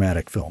pretty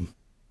dramatic film.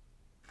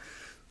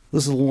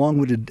 This is a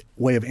long-winded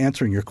way of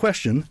answering your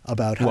question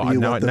about how do you...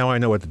 Now I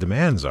know what the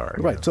demands are.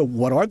 Right. Yeah. So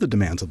what are the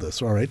demands of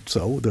this? All right.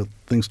 So the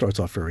thing starts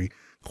off very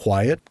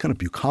quiet, kind of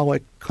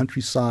bucolic,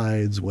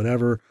 countrysides,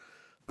 whatever.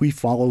 We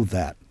follow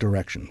that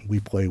direction. We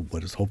play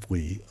what is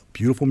hopefully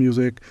beautiful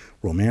music,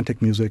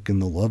 romantic music in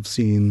the love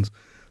scenes.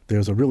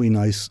 There's a really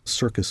nice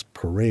circus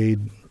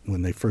parade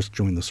when they first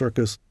join the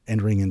circus,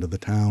 entering into the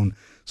town.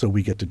 So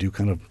we get to do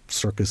kind of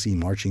circus-y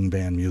marching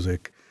band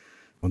music.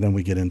 And then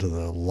we get into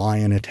the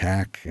lion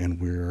attack,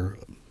 and we're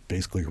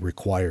basically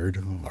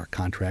required, our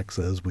contract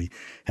says we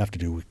have to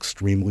do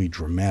extremely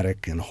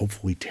dramatic and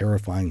hopefully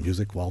terrifying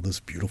music while this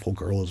beautiful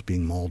girl is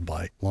being mauled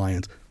by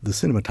lions. The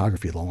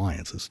cinematography of the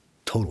lions is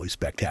totally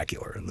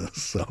spectacular in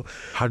this. So,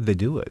 how did they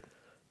do it?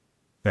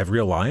 They have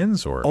real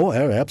lions? Or Oh,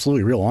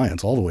 absolutely real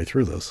lions all the way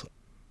through this.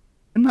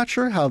 I'm not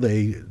sure how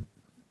they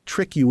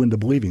trick you into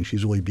believing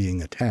she's really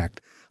being attacked.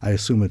 I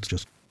assume it's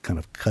just kind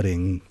of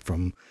cutting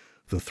from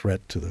the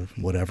threat to the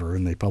whatever,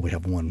 and they probably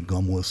have one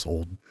gumless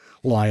old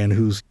lion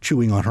who's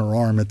chewing on her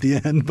arm at the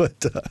end.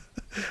 But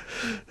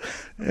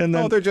and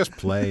then they're just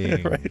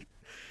playing. Right.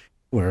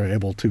 We're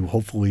able to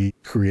hopefully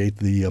create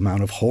the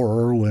amount of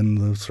horror when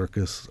the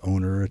circus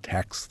owner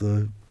attacks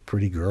the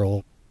pretty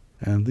girl,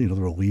 and the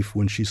relief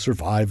when she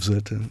survives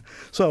it. And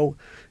so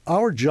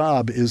our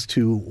job is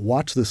to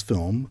watch this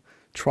film,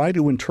 try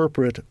to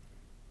interpret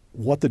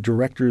what the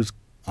director's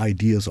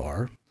ideas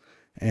are,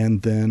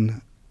 and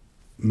then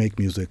make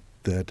music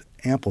that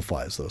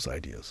amplifies those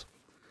ideas.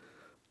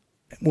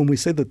 When we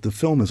say that the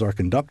film is our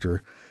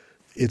conductor,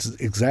 it's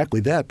exactly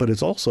that, but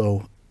it's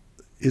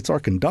our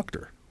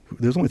conductor.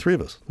 There's only three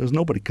of us. There's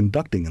nobody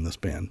conducting in this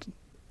band.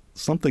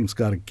 Something's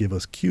got to give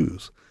us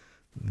cues.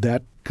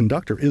 That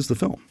conductor is the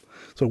film.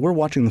 So we're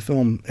watching the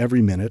film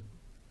every minute.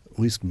 At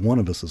least one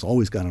of us has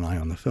always got an eye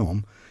on the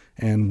film.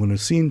 And when a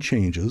scene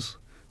changes,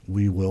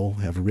 we will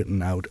have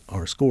written out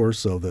our scores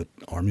so that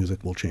our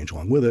music will change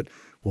along with it.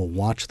 We'll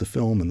watch the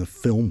film, and the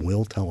film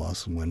will tell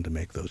us when to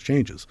make those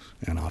changes,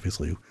 and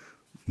obviously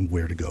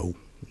where to go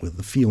with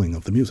the feeling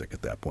of the music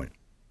at that point.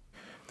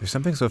 There's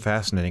something so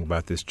fascinating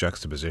about this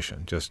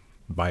juxtaposition, just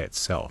by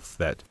itself,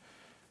 that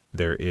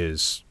there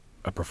is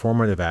a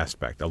performative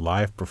aspect, a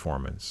live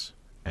performance,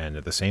 and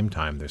at the same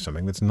time there's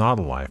something that's not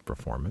a live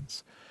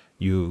performance.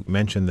 You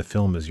mentioned the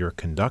film as your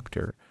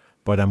conductor,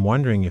 but I'm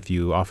wondering if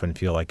you often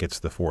feel like it's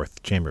the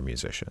fourth chamber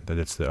musician, that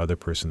it's the other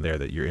person there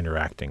that you're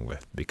interacting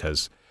with,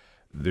 because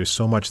there's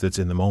so much that's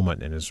in the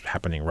moment and is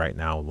happening right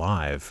now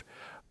live.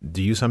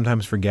 Do you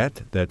sometimes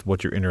forget that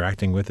what you're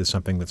interacting with is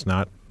something that's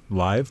not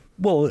live?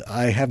 Well,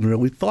 I haven't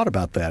really thought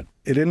about that.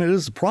 And it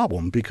is a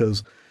problem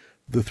because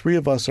the three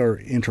of us are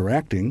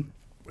interacting.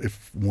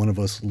 If one of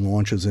us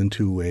launches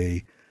into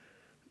a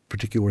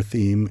particular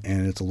theme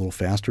and it's a little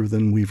faster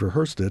than we've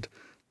rehearsed it,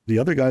 the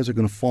other guys are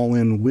going to fall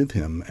in with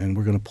him and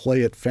we're going to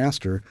play it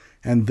faster.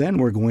 And then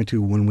we're going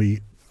to, when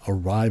we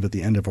arrive at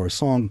the end of our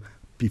song,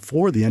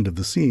 before the end of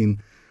the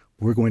scene,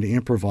 we're going to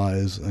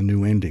improvise a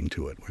new ending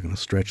to it. We're going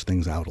to stretch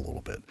things out a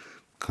little bit.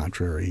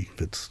 Contrary,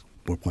 if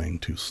we're playing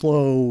too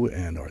slow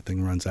and our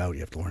thing runs out,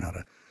 you have to learn how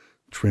to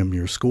trim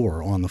your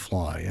score on the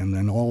fly. And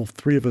then all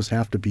three of us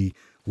have to be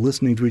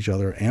listening to each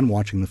other and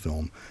watching the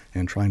film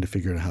and trying to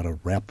figure out how to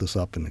wrap this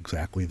up in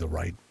exactly the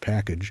right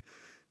package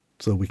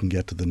so we can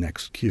get to the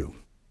next cue.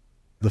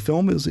 The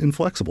film is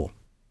inflexible,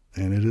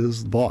 and it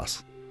is the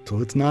boss. So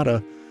it's not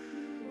a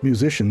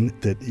musician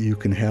that you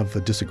can have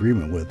a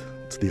disagreement with.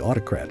 It's the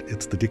autocrat.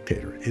 It's the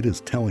dictator. It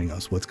is telling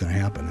us what's going to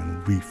happen,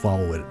 and we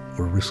follow it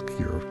or risk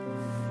your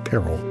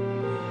peril.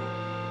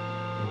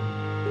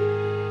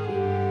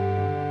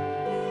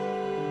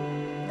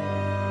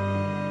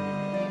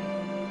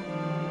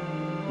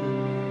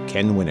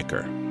 Ken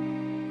Winokur,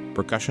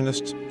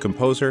 percussionist,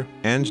 composer,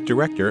 and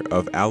director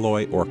of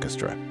Alloy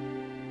Orchestra.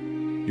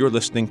 You're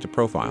listening to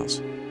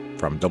Profiles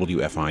from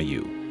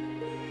WFIU.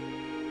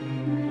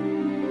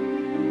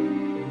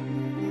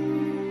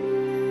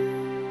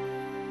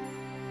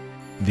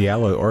 The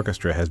Alloy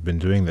Orchestra has been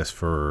doing this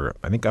for,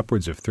 I think,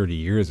 upwards of 30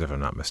 years, if I'm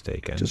not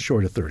mistaken. Just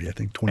short of 30, I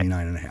think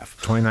 29 and a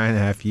half. 29 and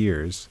a half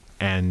years.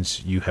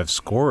 And you have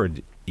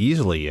scored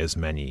easily as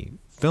many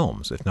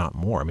films, if not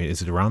more. I mean,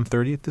 is it around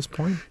 30 at this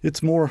point?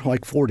 It's more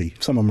like 40.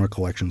 Some of them are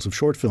collections of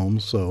short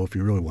films, so if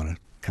you really want to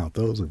count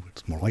those,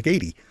 it's more like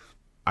 80.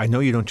 I know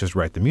you don't just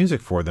write the music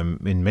for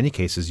them. In many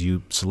cases,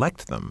 you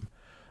select them.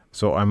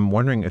 So I'm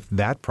wondering if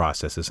that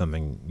process is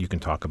something you can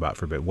talk about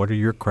for a bit. What are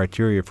your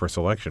criteria for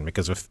selection?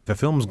 Because if the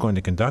film is going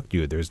to conduct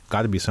you, there's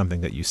got to be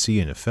something that you see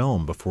in a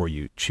film before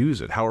you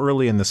choose it. How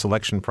early in the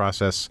selection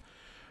process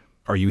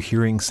are you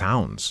hearing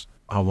sounds?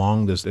 How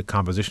long does the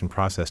composition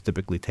process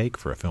typically take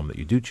for a film that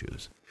you do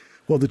choose?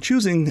 Well, the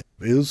choosing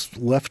is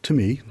left to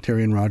me.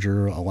 Terry and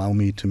Roger allow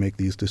me to make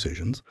these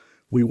decisions.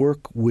 We work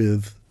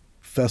with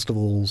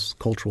festivals,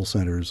 cultural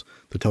centers,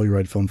 the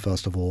Telluride Film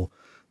Festival,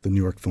 the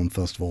New York Film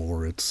Festival,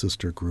 or its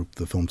sister group,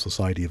 the Film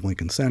Society of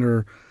Lincoln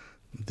Center,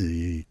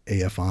 the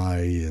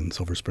AFI in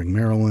Silver Spring,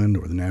 Maryland,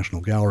 or the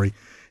National Gallery,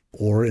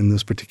 or in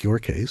this particular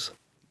case,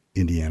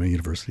 Indiana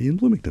University in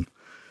Bloomington.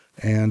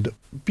 And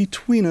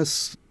between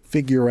us,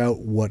 figure out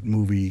what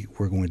movie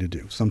we're going to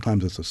do.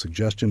 Sometimes it's a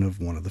suggestion of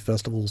one of the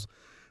festivals,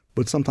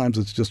 but sometimes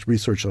it's just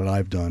research that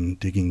I've done,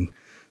 digging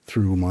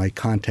through my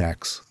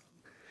contacts.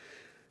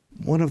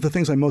 One of the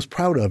things I'm most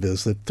proud of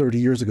is that 30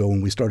 years ago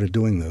when we started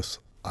doing this,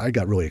 I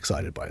got really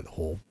excited by the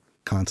whole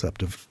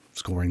concept of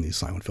scoring these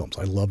silent films.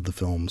 I loved the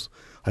films.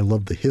 I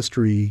loved the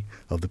history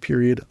of the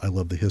period. I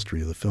loved the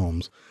history of the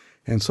films.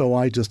 And so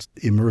I just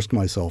immersed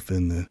myself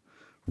in the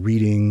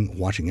reading,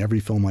 watching every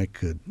film I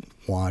could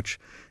watch,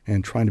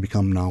 and trying to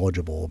become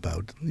knowledgeable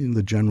about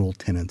the general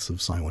tenets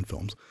of silent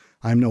films.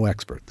 I'm no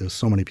expert. There's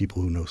so many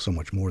people who know so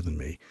much more than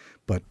me.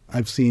 But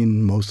I've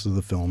seen most of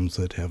the films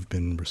that have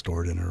been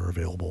restored and are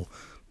available,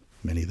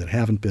 many that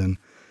haven't been.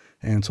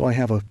 And so I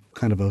have a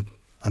kind of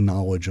a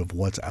knowledge of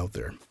what's out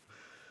there.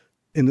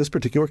 In this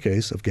particular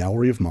case of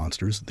Gallery of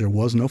Monsters, there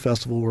was no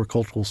festival or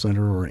cultural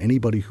center or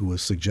anybody who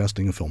was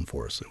suggesting a film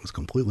for us. It was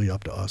completely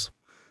up to us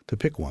to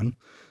pick one.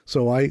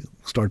 So I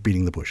start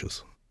beating the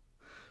bushes.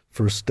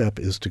 First step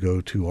is to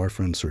go to our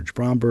friend Serge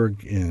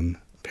Bromberg in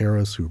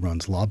Paris, who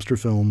runs Lobster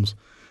Films.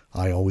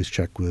 I always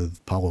check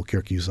with Paolo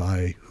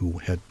Kirchhusai, who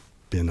had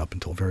been up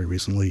until very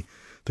recently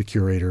the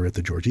curator at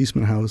the George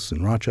Eastman House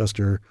in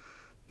Rochester,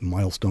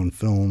 Milestone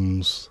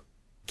Films,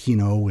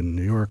 Kino in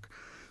New York.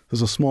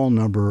 There's a small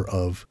number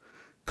of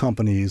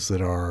companies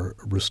that are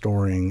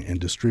restoring and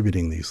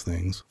distributing these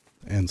things,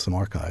 and some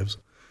archives.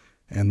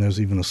 And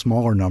there's even a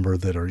smaller number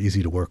that are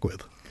easy to work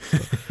with.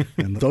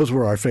 And those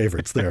were our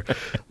favorites there.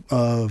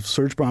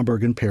 Serge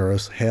Bromberg in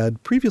Paris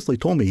had previously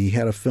told me he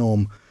had a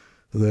film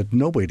that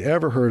nobody had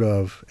ever heard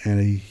of, and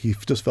he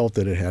just felt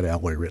that it had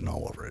Alloy written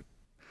all over it.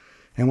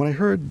 And when I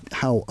heard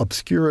how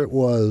obscure it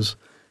was,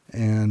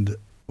 and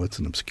what's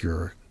an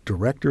obscure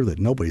director that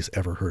nobody's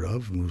ever heard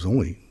of, and was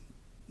only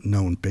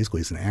known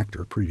basically as an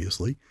actor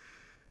previously.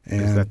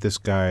 And is that this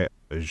guy,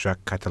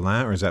 Jacques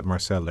Catalin, or is that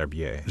Marcel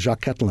L'Herbier?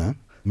 Jacques Catalin.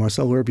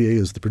 Marcel L'Herbier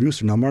is the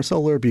producer. Now,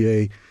 Marcel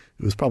L'Herbier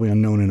was probably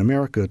unknown in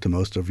America to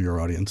most of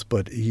your audience,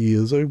 but he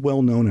is a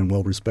well-known and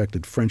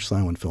well-respected French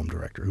silent film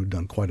director who'd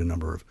done quite a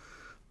number of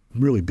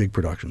really big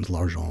productions.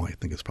 L'Argent, I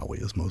think, is probably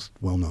his most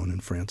well-known in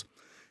France.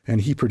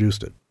 And he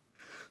produced it.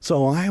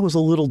 So I was a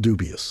little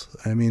dubious.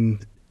 I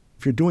mean,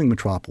 if you're doing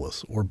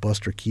Metropolis or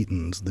Buster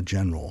Keaton's The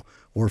General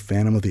or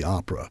Phantom of the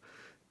Opera,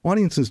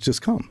 audiences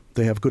just come.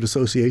 They have good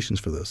associations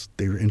for this.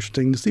 They're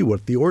interesting to see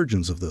what the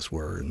origins of this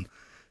were, and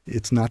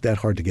it's not that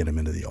hard to get them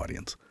into the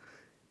audience.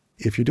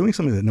 If you're doing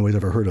something that nobody's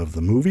ever heard of,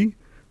 the movie,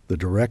 the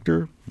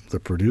director, the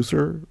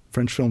producer,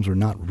 French films are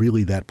not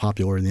really that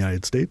popular in the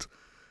United States,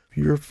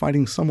 you're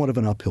fighting somewhat of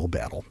an uphill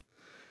battle.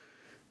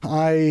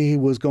 I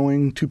was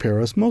going to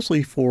Paris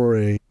mostly for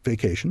a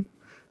vacation.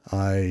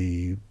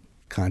 I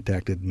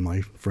contacted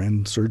my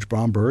friend Serge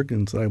Bromberg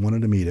and said I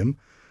wanted to meet him.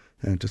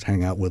 and just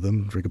hang out with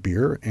him, drink a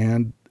beer.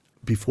 And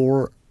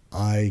before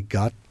I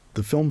got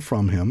the film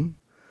from him,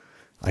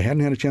 I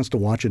hadn't had a chance to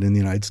watch it in the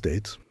United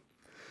States.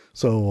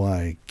 So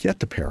I get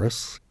to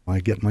Paris. I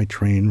get my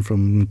train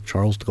from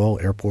Charles de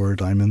Gaulle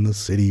Airport. I'm in the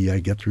city. I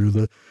get through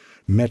the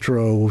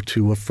metro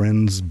to a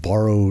friend's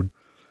borrowed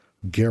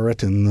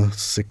garret in the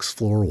 6th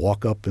floor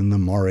walk-up in the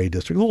Marais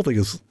district. The whole thing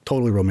is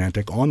totally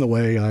romantic. On the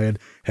way, I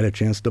had a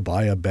chance to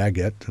buy a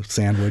baguette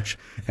sandwich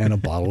and a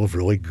bottle of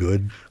really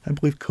good, I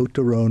believe, Côte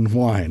d'Aron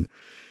wine.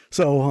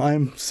 So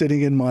I'm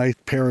sitting in my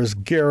Paris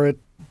garret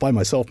by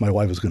myself. My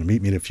wife was going to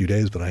meet me in a few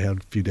days, but I had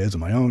a few days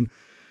of my own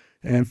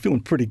and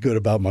feeling pretty good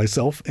about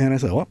myself. And I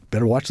said, well,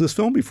 better watch this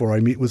film before I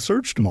meet with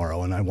Serge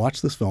tomorrow. And I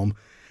watched this film,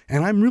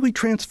 and I'm really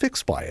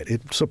transfixed by it.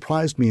 It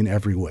surprised me in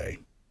every way.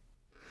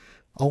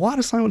 A lot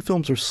of silent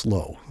films are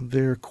slow.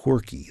 They're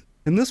quirky.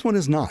 And this one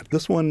is not.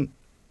 This one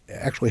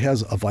actually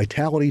has a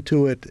vitality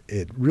to it.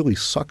 It really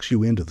sucks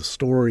you into the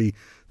story.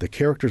 The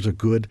characters are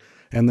good.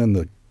 And then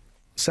the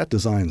set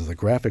designs, the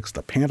graphics,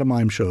 the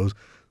pantomime shows,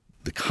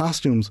 the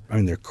costumes, I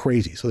mean, they're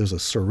crazy. So there's a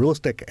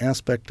surrealistic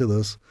aspect to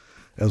this,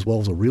 as well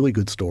as a really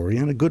good story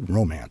and a good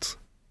romance.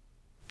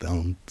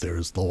 Then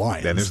there's the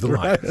Lions. Then there's the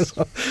Lions.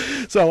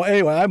 So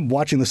anyway, I'm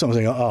watching this film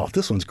saying, oh,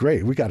 this one's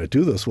great. We got to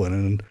do this one.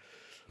 And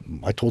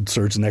I told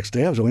Serge the next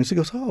day, I was going, he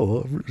goes,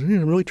 oh, it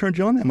really turned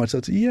you on that much? I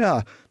said,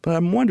 yeah, but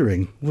I'm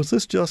wondering, was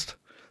this just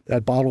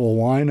that bottle of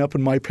wine up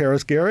in my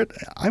Paris garret?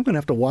 I'm going to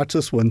have to watch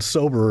this one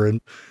sober and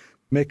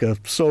make a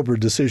sober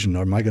decision.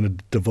 Am I going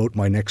to devote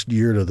my next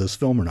year to this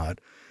film or not?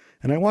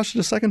 And I watched it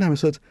a second time and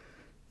said,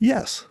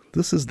 yes,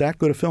 this is that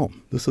good a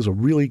film. This is a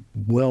really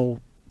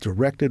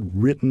well-directed,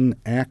 written,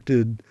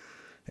 acted,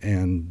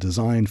 and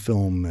designed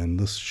film, and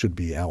this should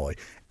be Alloy.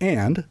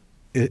 And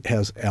it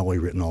has Alloy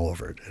written all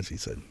over it, as he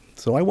said.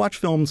 So I watch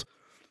films,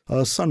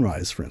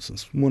 Sunrise, for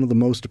instance, one of the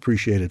most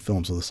appreciated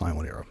films of the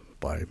silent era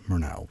by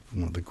Murnau,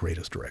 one of the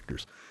greatest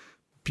directors.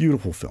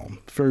 Beautiful film,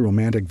 very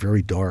romantic,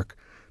 very dark,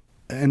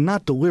 and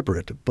not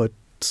deliberate, but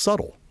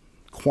subtle,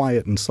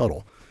 quiet and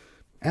subtle.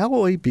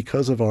 Alloy,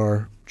 because of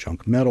our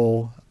junk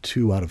metal,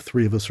 2 out of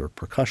 3 of us are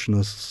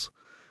percussionists,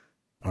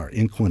 our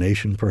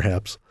inclination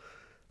perhaps,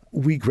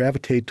 we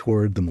gravitate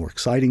toward the more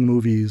exciting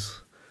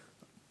movies,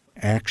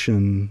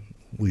 action,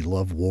 we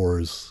love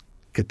wars,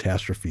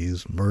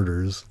 catastrophes,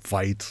 murders,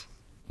 fights,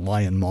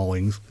 lion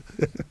maulings,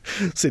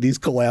 cities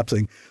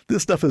collapsing.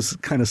 This stuff is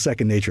kind of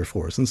second nature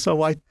for us. And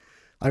so I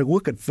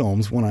look at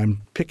films when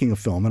I'm picking a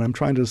film and I'm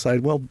trying to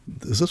decide, well,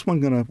 is this one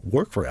going to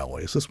work for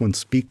Alloy? Does this one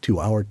speak to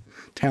our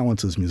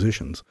talents as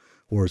musicians?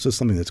 Or is this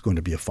something that's going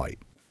to be a fight?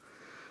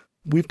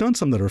 We've done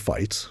some that are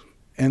fights,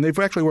 and they've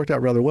actually worked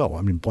out rather well.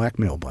 I mean,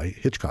 Blackmail by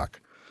Hitchcock.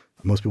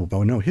 Most people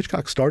probably know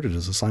Hitchcock started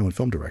as a silent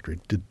film director. He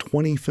did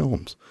 20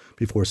 films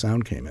before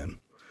sound came in.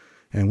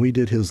 And we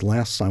did his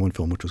last silent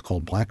film, which was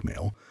called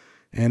Blackmail.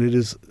 And it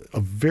is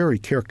a very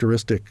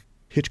characteristic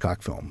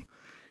Hitchcock film.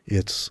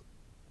 It's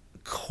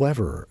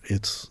clever.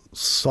 It's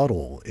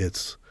subtle.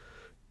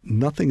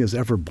 Nothing is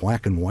ever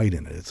black and white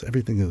in it.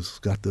 Everything has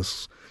got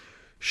this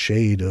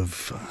shade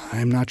of,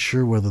 I'm not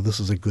sure whether this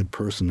is a good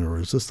person or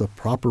is this the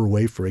proper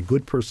way for a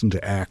good person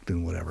to act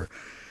and whatever.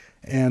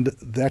 And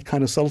that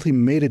kind of subtlety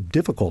made it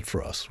difficult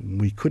for us.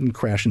 We couldn't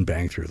crash and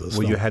bang through this.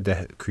 Well, you had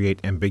to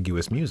create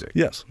ambiguous music.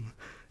 Yes.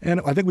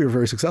 And I think we were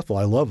very successful.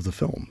 I love the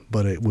film,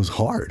 but it was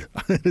hard.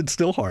 It's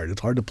still hard.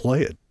 It's hard to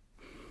play it.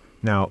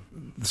 Now,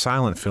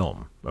 silent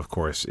film, of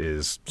course,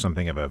 is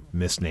something of a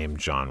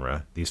misnamed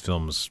genre. These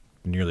films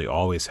nearly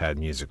always had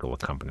musical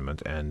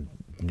accompaniment, and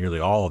nearly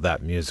all of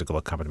that musical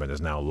accompaniment is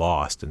now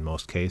lost in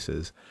most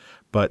cases.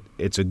 But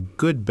it's a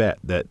good bet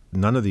that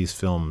none of these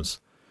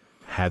films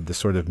had the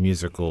sort of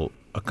musical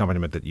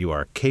accompaniment that you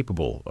are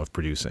capable of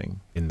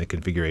producing in the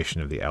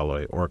configuration of the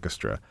Alloy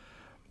Orchestra.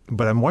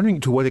 But I'm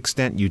wondering to what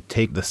extent you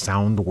take the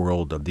sound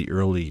world of the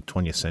early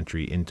 20th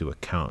century into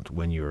account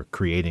when you're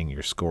creating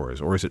your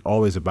scores, or is it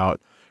always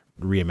about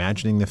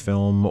reimagining the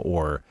film,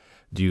 or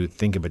do you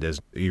think of it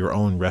as your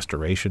own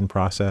restoration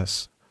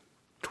process?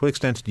 To what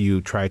extent do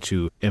you try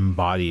to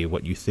embody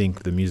what you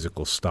think the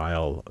musical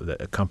style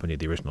that accompanied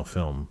the original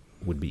film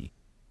would be?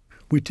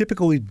 We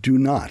typically do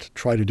not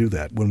try to do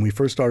that. When we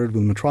first started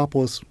with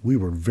Metropolis, we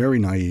were very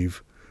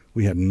naive.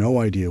 We had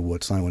no idea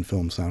what silent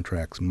film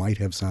soundtracks might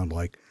have sounded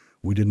like.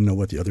 We didn't know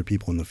what the other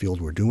people in the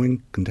field were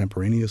doing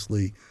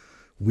contemporaneously.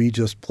 We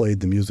just played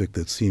the music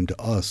that seemed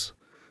to us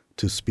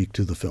to speak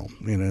to the film.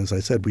 And as I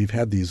said, we've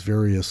had these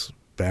various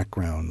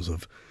backgrounds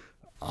of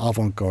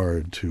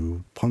avant-garde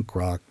to punk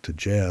rock to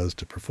jazz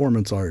to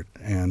performance art,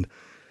 and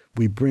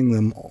we bring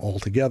them all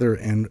together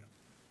and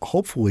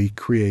hopefully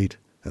create,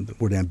 and the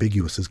word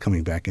ambiguous is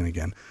coming back in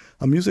again,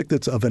 a music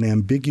that's of an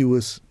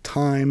ambiguous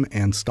time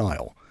and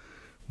style.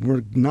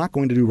 We're not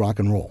going to do rock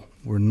and roll.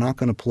 We're not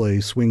going to play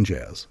swing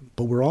jazz,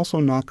 but we're also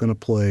not going to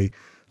play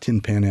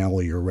Tin Pan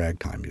Alley or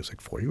ragtime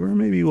music for you, or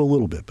maybe a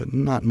little bit, but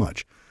not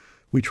much.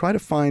 We try to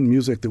find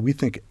music that we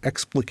think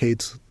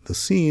explicates the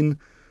scene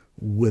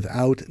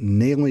without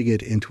nailing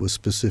it into a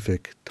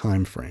specific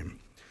time frame.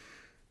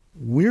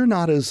 We're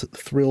not as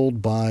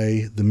thrilled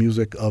by the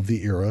music of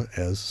the era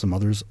as some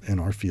others in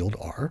our field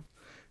are.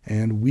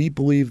 And we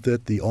believe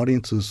that the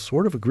audiences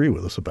sort of agree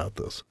with us about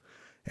this,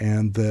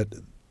 and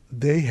that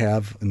they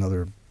have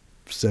another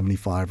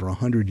 75 or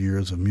 100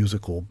 years of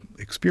musical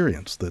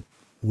experience that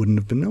wouldn't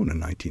have been known in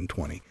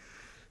 1920.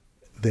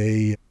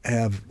 They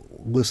have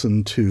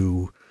listened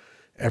to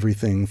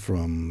everything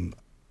from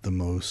the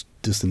most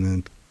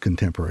dissonant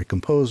contemporary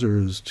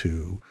composers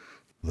to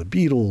the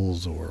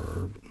Beatles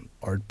or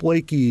Art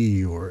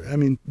Blakey,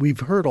 we've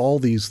heard all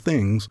these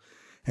things,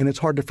 and it's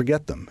hard to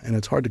forget them. And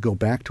it's hard to go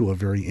back to a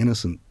very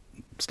innocent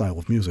style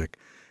of music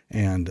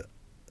and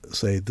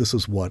say, this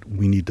is what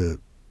we need to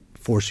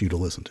force you to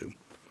listen to.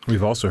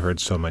 We've also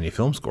heard so many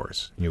film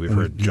scores. We've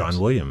heard John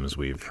Williams,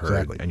 we've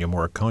heard Exactly. Ennio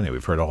Morricone,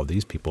 we've heard all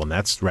these people, and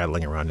that's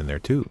rattling around in there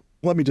too.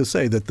 Let me just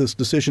say that this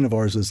decision of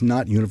ours is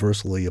not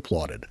universally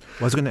applauded.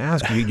 I was going to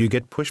ask, you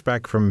get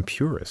pushback from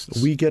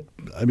purists. We get,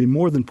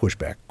 more than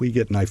pushback, we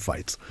get knife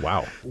fights.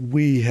 Wow.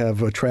 We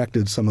have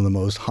attracted some of the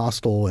most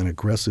hostile and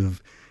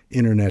aggressive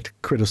internet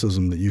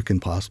criticism that you can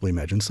possibly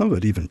imagine. Some of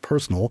it even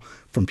personal,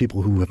 from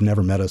people who have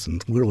never met us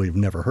and literally have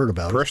never heard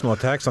about us. Personal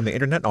attacks on the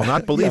internet? I'll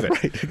not believe Yeah,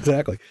 it. Right,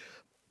 exactly.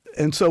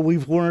 And so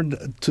we've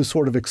learned to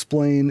sort of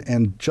explain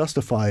and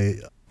justify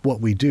what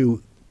we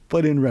do,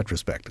 but in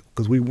retrospect,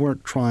 because we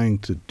weren't trying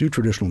to do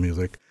traditional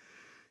music.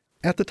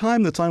 At the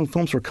time that silent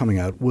films were coming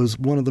out was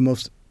one of the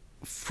most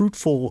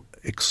fruitful,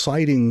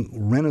 exciting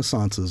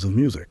renaissances of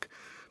music.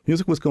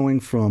 Music was going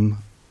from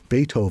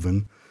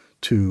Beethoven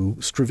to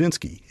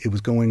Stravinsky. It was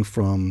going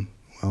from,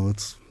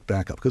 let's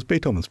back up, because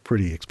Beethoven's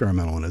pretty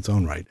experimental in its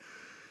own right.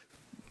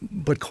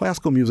 But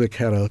classical music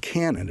had a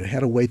canon. It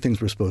had a way things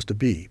were supposed to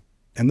be.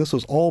 And this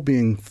was all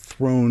being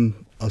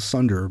thrown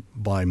asunder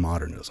by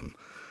modernism.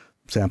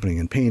 It was happening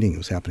in painting, it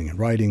was happening in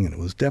writing, and it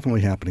was definitely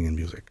happening in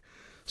music.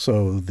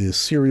 So the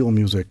serial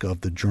music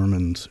of the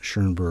Germans,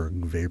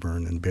 Schoenberg,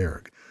 Webern, and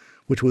Berg,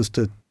 which was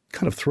to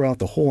kind of throw out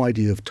the whole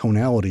idea of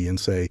tonality and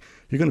say,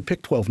 you're going to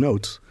pick 12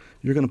 notes,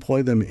 you're going to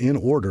play them in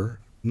order,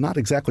 not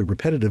exactly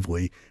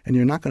repetitively, and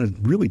you're not going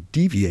to really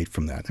deviate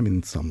from that.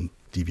 Some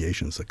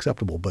deviation is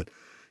acceptable, but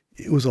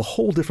it was a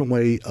whole different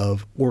way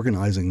of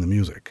organizing the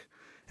music.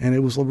 And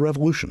it was a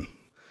revolution.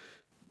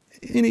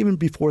 And even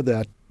before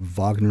that,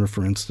 Wagner,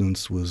 for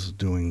instance, was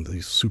doing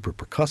these super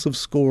percussive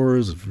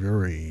scores,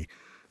 very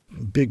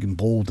big and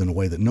bold in a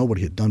way that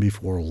nobody had done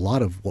before. A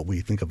lot of what we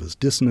think of as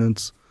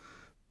dissonance,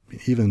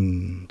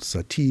 even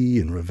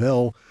Satie and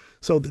Ravel.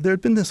 So there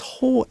had been this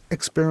whole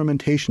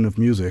experimentation of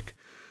music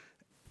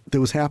that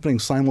was happening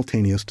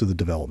simultaneous to the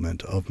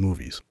development of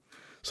movies.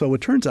 So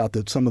it turns out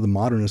that some of the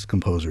modernist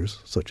composers,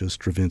 such as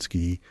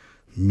Stravinsky,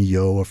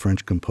 Milhaud, a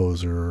French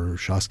composer,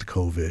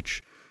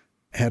 Shostakovich,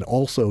 had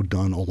also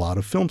done a lot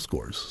of film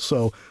scores.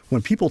 So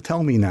when people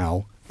tell me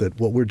now that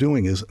what we're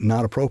doing is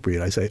not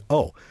appropriate, I say,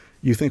 oh,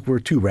 you think we're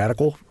too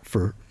radical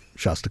for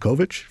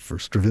Shostakovich, for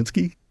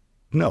Stravinsky?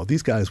 No,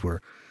 these guys were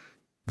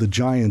the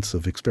giants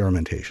of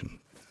experimentation.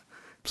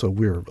 So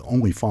we're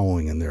only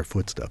following in their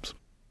footsteps.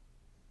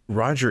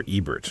 Roger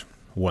Ebert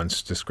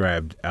once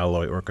described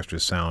Alloy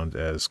Orchestra's sound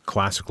as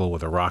classical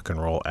with a rock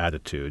and roll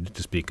attitude,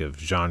 to speak of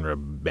genre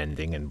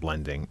bending and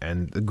blending.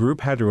 And the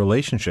group had a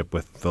relationship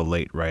with the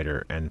late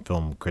writer and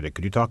film critic.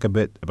 Could you talk a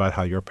bit about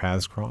how your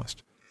paths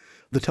crossed?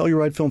 The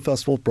Telluride Film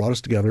Festival brought us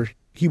together.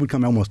 He would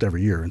come almost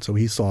every year, and so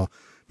he saw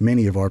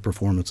many of our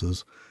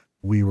performances.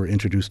 We were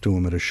introduced to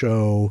him at a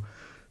show,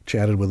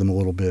 chatted with him a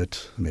little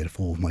bit, made a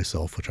fool of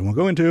myself, which I won't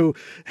go into.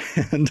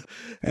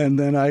 And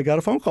then I got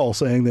a phone call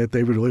saying that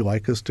they would really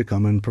like us to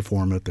come and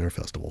perform at their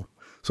festival.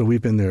 So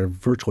we've been there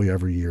virtually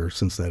every year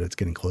since that. It's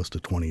getting close to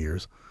 20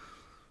 years.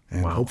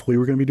 And Wow. Hopefully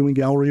we're going to be doing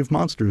Gallery of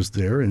Monsters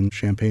there in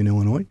Champaign,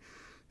 Illinois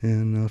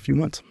in a few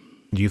months.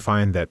 Do you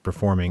find that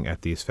performing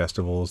at these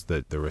festivals,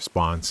 that the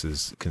response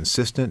is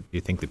consistent? Do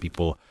you think that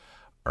people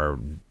are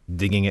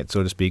digging it,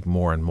 so to speak,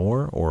 more and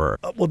more? Or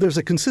Well, there's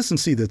a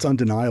consistency that's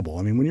undeniable.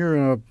 When you're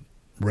in a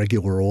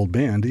regular old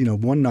band,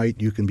 one night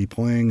you can be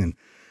playing and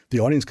the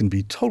audience can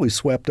be totally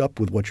swept up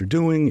with what you're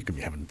doing. You can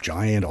be having a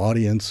giant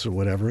audience or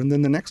whatever. And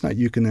then the next night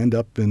you can end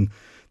up in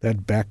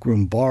that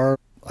backroom bar.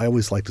 I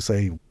always like to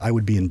say I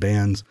would be in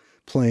bands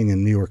playing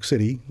in New York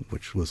City,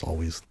 which was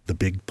always the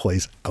big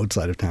place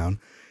outside of town.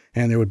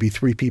 And there would be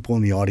 3 people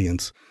in the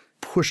audience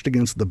pushed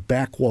against the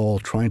back wall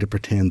trying to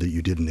pretend that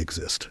you didn't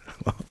exist.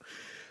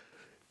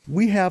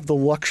 We have the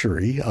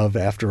luxury of,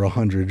 after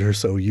 100 or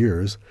so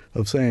years,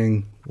 of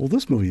saying, well,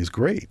 this movie is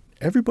great.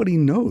 Everybody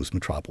knows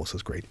Metropolis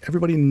is great.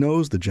 Everybody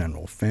knows The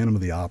General, Phantom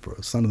of the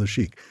Opera, Son of the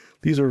Sheik.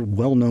 These are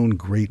well-known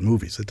great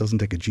movies. It doesn't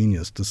take a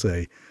genius to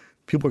say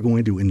people are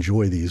going to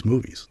enjoy these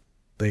movies.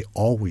 They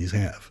always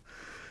have.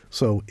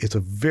 So it's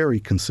a very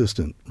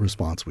consistent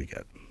response we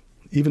get.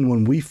 Even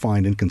when we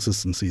find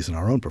inconsistencies in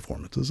our own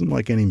performances, and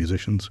like any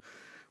musicians,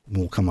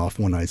 we'll come off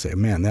one night and say,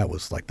 man, that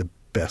was like the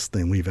best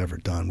thing we've ever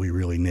done. We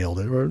really nailed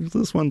it. Or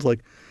this one's like,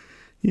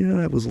 yeah,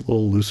 that was a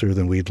little looser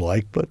than we'd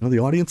like, but the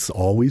audience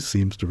always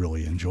seems to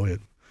really enjoy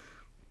it.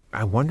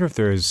 I wonder if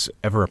there's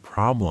ever a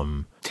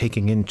problem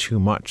taking in too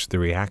much the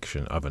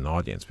reaction of an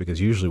audience,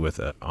 because usually with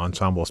an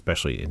ensemble,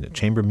 especially in a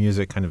chamber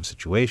music kind of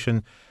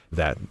situation,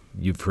 that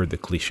you've heard the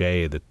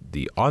cliche that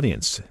the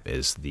audience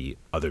is the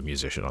other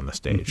musician on the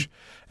stage.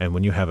 Mm-hmm. And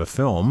when you have a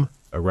film,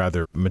 a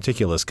rather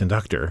meticulous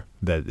conductor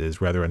that is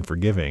rather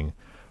unforgiving,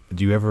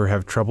 do you ever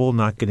have trouble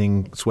not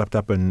getting swept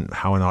up in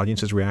how an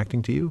audience is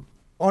reacting to you?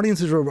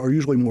 Audiences are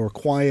usually more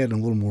quiet and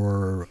a little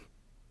more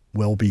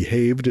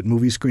well-behaved at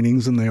movie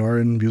screenings than they are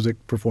in music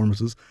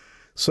performances.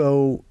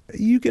 So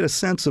you get a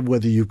sense of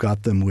whether you've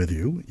got them with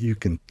you. You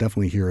can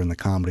definitely hear in the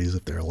comedies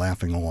if they're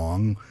laughing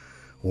along,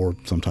 or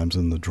sometimes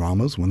in the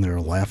dramas when they're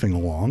laughing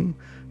along,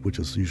 which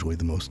is usually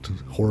the most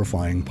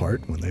horrifying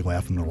part, when they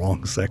laugh in the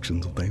wrong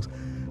sections of things.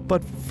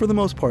 But for the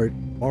most part,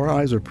 our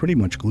eyes are pretty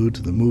much glued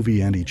to the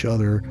movie and each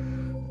other.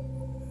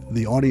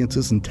 The audience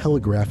isn't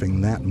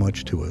telegraphing that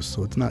much to us,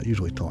 so it's not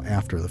usually till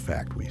after the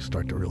fact we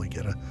start to really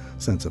get a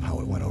sense of how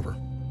it went over.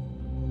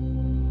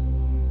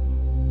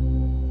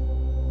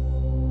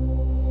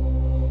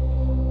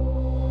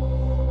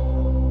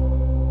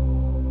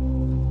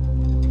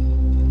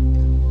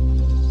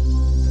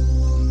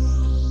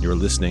 You're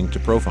listening to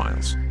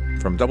Profiles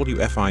from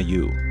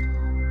WFIU.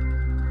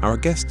 Our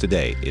guest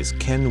today is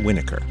Ken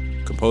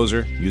Winokur,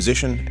 composer,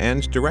 musician,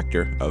 and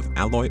director of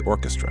Alloy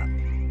Orchestra.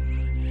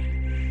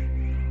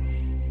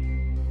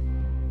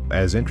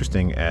 As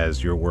interesting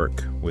as your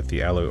work with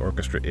the Alloy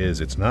Orchestra is,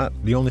 it's not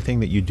the only thing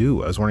that you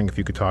do. I was wondering if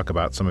you could talk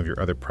about some of your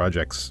other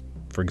projects,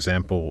 for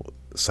example,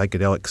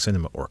 Psychedelic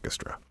Cinema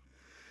Orchestra.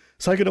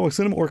 Psychedelic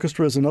Cinema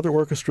Orchestra is another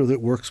orchestra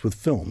that works with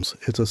films.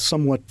 It's a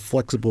somewhat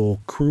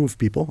flexible crew of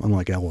people,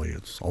 unlike Alloy,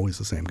 it's always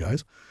the same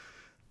guys.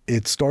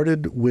 It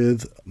started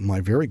with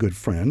my very good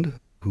friend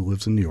who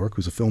lives in New York,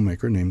 who's a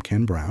filmmaker named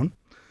Ken Brown,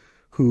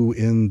 who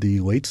in the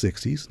late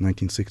 60s,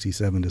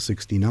 1967 to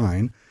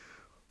 69,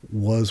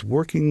 was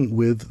working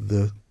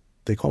with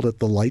they called it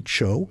the light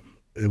show.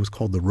 It was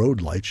called the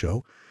Road Light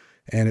Show.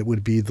 And it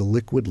would be the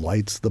liquid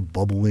lights, the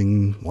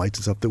bubbling lights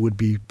and stuff that would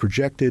be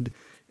projected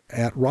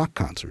at rock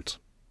concerts.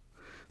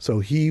 So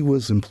he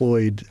was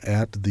employed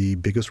at the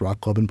biggest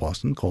rock club in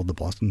Boston called the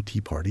Boston Tea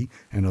Party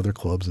and other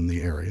clubs in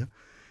the area.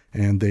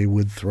 And they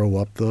would throw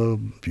up the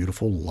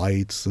beautiful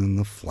lights and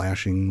the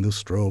flashing, the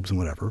strobes and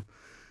whatever.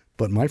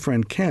 But my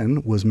friend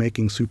Ken was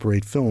making Super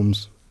 8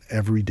 films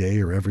every day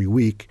or every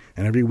week.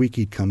 And every week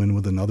he'd come in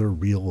with another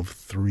reel of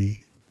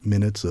 3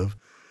 minutes of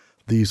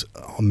these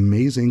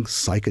amazing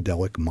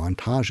psychedelic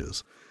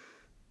montages.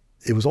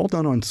 It was all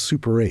done on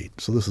Super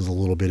 8, so this is a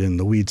little bit in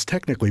the weeds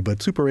technically,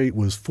 but Super 8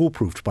 was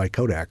foolproofed by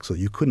Kodak, so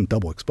you couldn't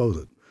double expose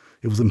it.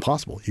 It was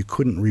impossible. You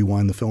couldn't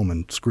rewind the film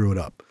and screw it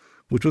up,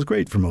 which was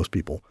great for most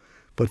people.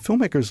 But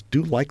filmmakers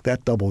do like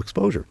that double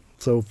exposure.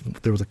 So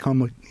there was a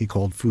company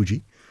called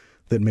Fuji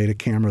that made a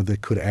camera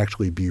that could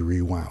actually be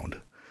rewound.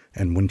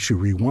 And once you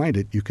rewind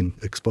it, you can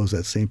expose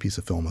that same piece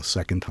of film a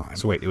second time.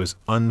 So wait, it was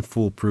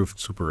unfoolproofed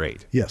Super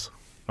 8? Yes.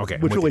 Okay.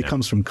 Which really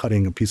comes from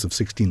cutting a piece of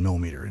 16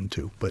 millimeter in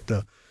two. But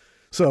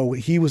so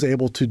he was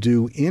able to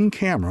do in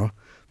camera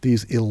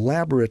these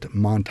elaborate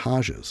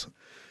montages,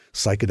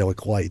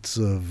 psychedelic lights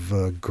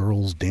of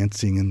girls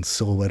dancing in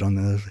silhouette on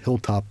the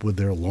hilltop with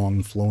their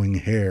long flowing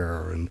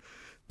hair. And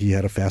he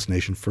had a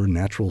fascination for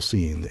natural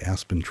scene, the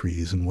aspen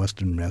trees in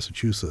western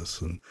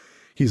Massachusetts. And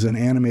he's an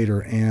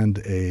animator and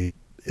a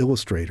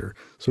illustrator.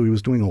 So he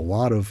was doing a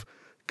lot of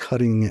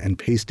cutting and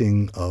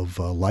pasting of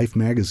Life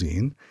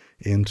magazine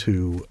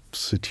into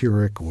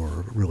satiric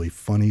or really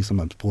funny,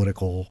 sometimes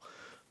political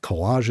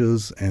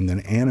collages, and then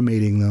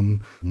animating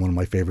them. One of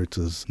my favorites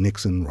is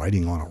Nixon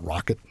riding on a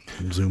rocket,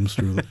 zooms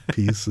through the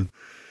piece. And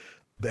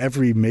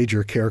every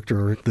major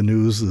character, the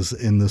news, is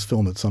in this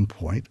film at some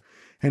point.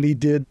 And he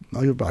did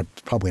about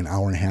probably an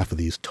hour and a half of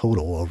these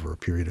total over a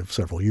period of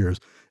several years,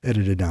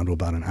 edited down to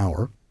about an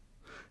hour.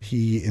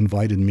 He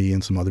invited me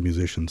and some other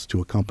musicians to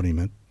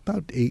accompaniment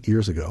about 8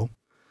 years ago.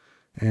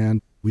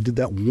 And we did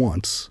that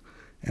once,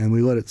 and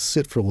we let it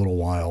sit for a little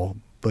while.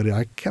 But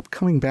I kept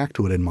coming back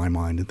to it in my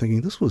mind and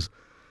thinking this was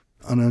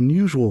an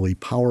unusually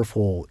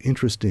powerful,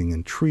 interesting,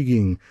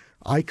 intriguing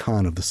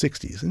icon of the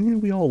 60s. And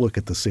we all look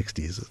at the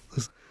 60s,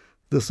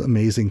 this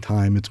amazing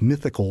time. It's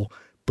mythical,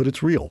 but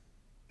it's real.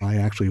 I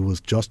actually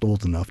was just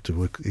old enough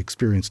to have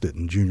experienced it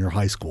in junior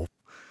high school.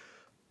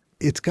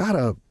 It's got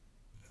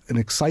an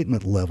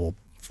excitement level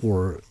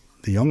for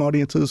the young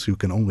audiences who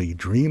can only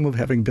dream of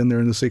having been there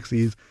in the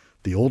 60s,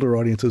 the older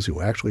audiences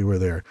who actually were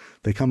there.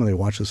 They come and they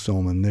watch this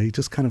film and they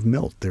just kind of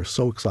melt. They're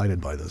so excited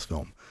by this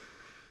film.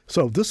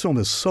 So this film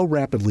is so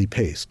rapidly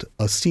paced.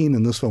 A scene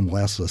in this film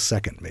lasts a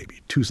second, maybe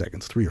 2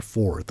 seconds, 3 or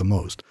 4 at the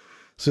most.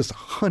 It's just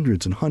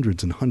hundreds and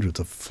hundreds and hundreds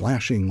of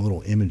flashing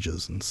little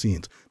images and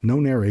scenes. No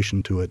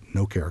narration to it,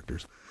 no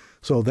characters.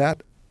 So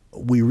that,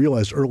 we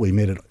realized early,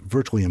 made it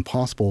virtually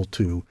impossible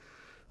to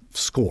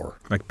score.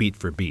 Like beat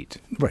for beat.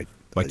 Right.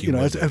 Like you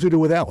as we do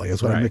with Alloy,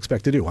 that's what I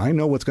expect to do. I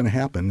know what's going to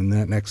happen in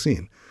that next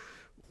scene.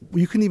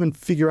 You couldn't even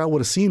figure out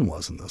what a scene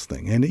was in this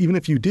thing. And even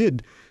if you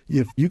did,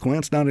 if you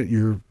glanced down at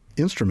your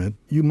instrument,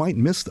 you might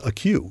miss a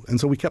cue. And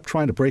so we kept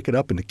trying to break it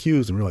up into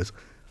cues and realize,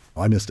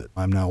 I missed it.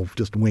 I'm now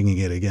just winging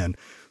it again.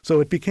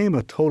 So it became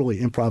a totally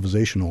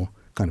improvisational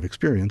kind of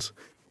experience.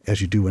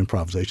 As you do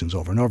improvisations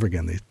over and over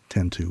again, they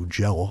tend to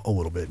gel a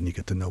little bit and you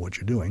get to know what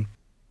you're doing.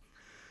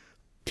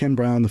 Ken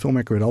Brown, the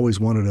filmmaker, had always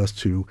wanted us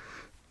to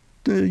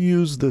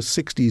use the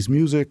 60s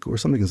music or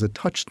something as a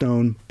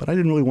touchstone, but I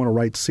didn't really want to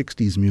write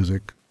 60s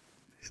music.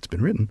 It's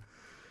been written.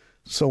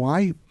 So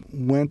I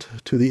went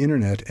to the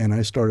internet and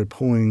I started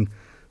pulling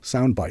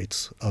sound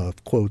bites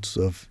of quotes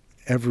of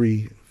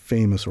every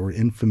famous or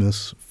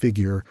infamous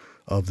figure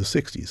of the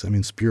 60s. I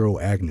mean, Spiro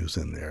Agnew's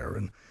in there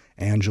and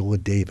Angela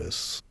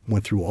Davis.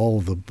 Went through all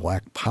of the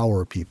Black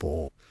Power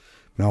people,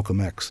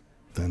 Malcolm X,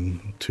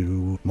 then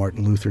to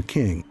Martin Luther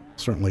King.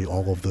 Certainly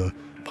all of the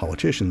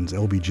politicians,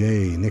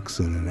 LBJ,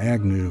 Nixon, and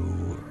Agnew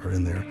are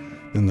in there.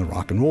 Then the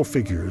rock and roll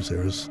figures,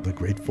 there's the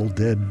Grateful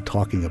Dead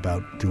talking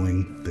about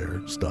doing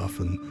their stuff,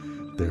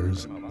 and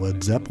there's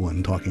Led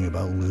Zeppelin talking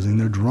about losing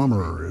their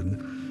drummer.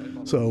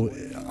 And so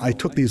I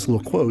took these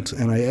little quotes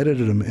and I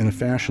edited them in a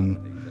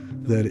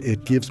fashion that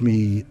it gives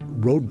me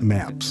road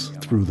maps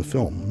through the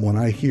film. When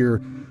I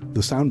hear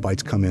the sound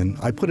bites come in,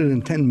 I put it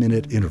in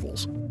 10-minute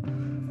intervals,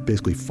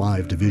 basically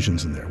 5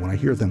 divisions in there. When I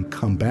hear them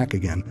come back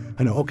again,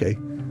 I know, okay,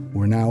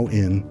 we're now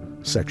in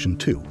section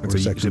 2 or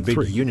section 3.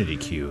 It's a big unity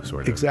cue,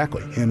 sort of.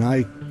 Exactly. And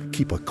I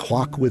keep a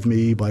clock with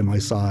me by my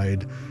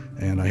side,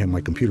 and I have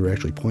my computer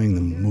actually playing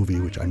the movie,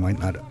 which I might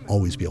not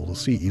always be able to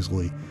see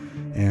easily.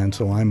 And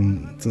so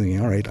I'm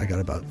thinking, all right, I got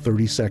about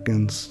 30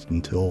 seconds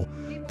until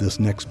this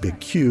next big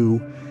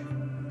cue.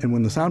 And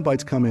when the sound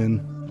bites come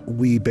in,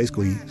 we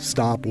basically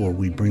stop or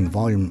we bring the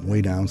volume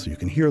way down so you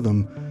can hear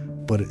them,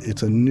 but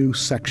it's a new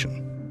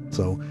section.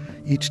 So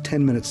each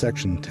 10-minute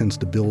section tends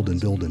to build and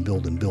build and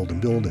build and build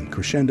and build and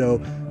crescendo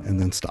and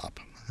then stop.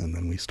 And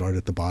then we start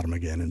at the bottom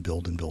again and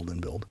build and build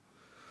and build.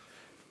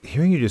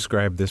 Hearing you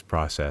describe this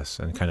process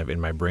and kind of in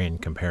my brain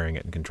comparing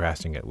it and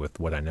contrasting it with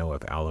what I know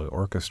of Alloy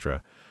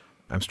Orchestra,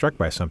 I'm struck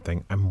by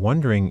something. I'm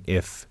wondering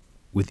if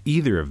with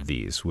either of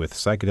these, with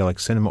Psychedelic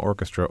Cinema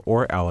Orchestra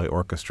or Alloy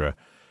Orchestra,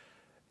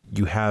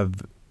 you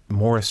have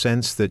more a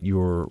sense that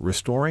you're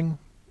restoring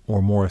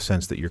or more a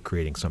sense that you're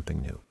creating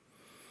something new?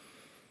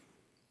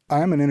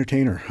 I'm an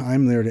entertainer.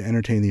 I'm there to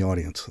entertain the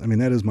audience. I mean,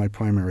 that is my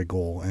primary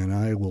goal, and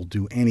I will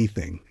do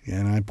anything.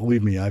 And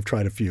believe me, I've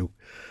tried a few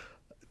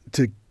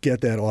to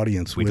get that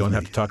audience with me. We don't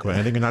have to talk about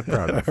anything you're not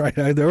proud of. Right.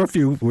 There are a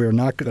few we're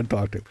not going to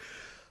talk to.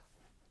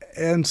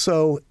 And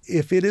so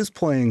if it is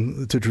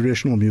playing the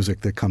traditional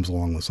music that comes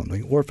along with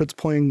something, or if it's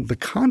playing the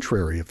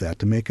contrary of that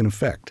to make an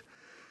effect,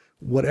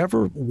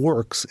 whatever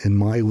works in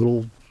my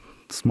little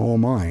small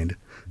mind,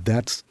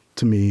 that's,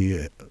 to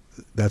me,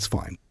 that's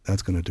fine.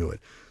 That's going to do it.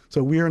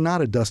 So we are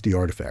not a dusty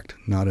artifact,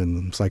 not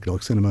in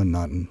Psychedelic Cinema,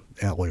 not in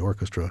Alloy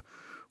Orchestra.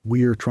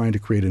 We are trying to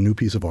create a new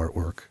piece of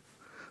artwork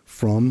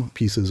from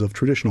pieces of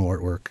traditional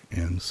artwork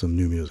and some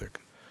new music.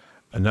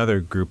 Another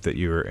group that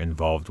you were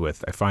involved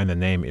with, I find the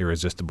name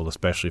irresistible,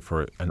 especially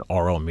for an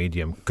oral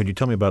medium. Could you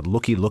tell me about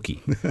Looky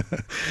Looky?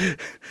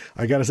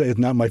 I got to say, it's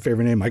not my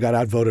favorite name. I got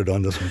outvoted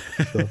on this one.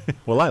 So.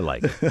 Well, I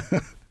like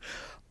it.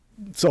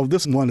 So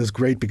this one is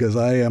great because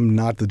I am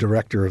not the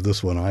director of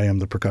this one. I am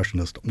the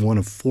percussionist, one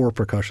of 4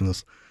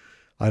 percussionists.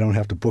 I don't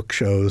have to book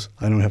shows.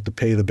 I don't have to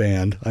pay the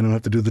band. I don't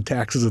have to do the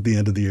taxes at the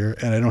end of the year,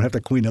 and I don't have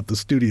to clean up the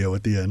studio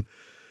at the end.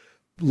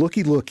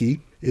 Looky Looky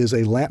is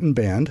a Latin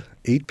band,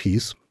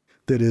 8-piece,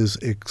 that is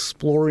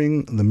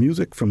exploring the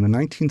music from the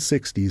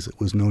 1960s. It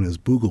was known as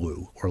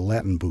Boogaloo or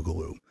Latin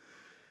Boogaloo.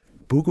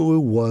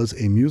 Boogaloo was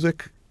a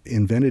music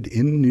invented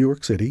in New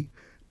York City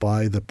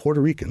by the Puerto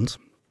Ricans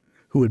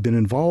who had been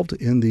involved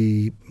in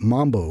the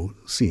mambo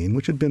scene,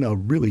 which had been a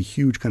really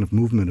huge kind of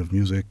movement of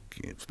music,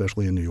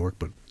 especially in New York,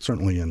 but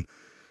certainly in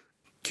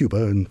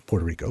Cuba and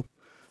Puerto Rico.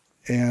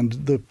 And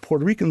the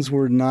Puerto Ricans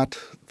were not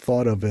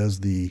thought of as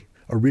the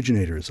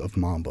originators of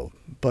mambo,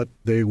 but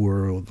they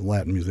were the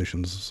Latin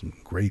musicians, some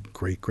great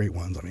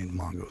ones. I mean,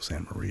 Mongo,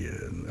 Santa Maria,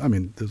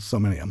 and there's so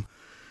many of them.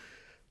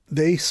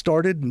 They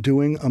started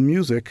doing a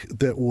music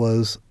that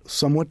was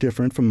somewhat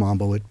different from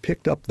mambo. It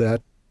picked up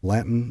that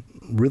Latin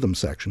rhythm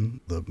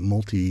section, the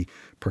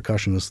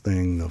multi-percussionist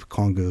thing of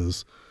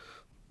congas,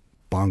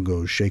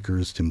 bongos,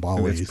 shakers,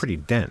 timbales. It's pretty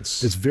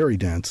dense. It's very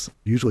dense.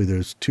 Usually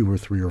there's 2 or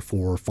 3 or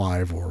 4 or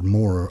 5 or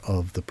more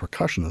of the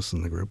percussionists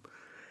in the group.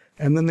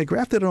 And then they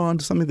grafted it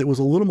onto something that was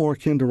a little more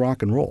akin to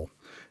rock and roll.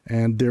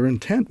 And their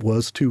intent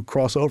was to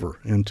cross over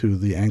into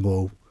the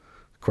Anglo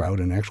crowd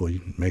and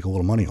actually make a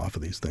little money off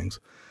of these things.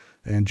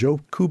 And Joe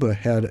Cuba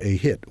had a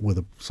hit with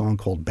a song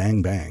called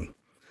Bang Bang,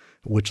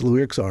 which the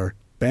lyrics are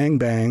bang,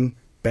 bang,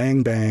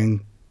 bang,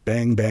 bang,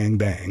 bang, bang,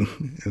 bang,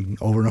 and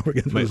over and over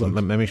again.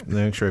 Let me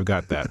make sure I've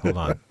got that. Hold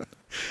on.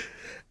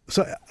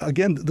 So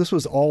again, this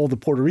was all the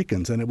Puerto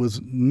Ricans, and it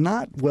was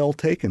not well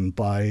taken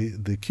by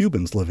the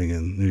Cubans living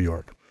in New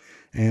York.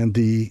 And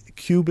the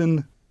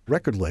Cuban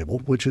record label,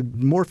 which had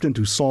morphed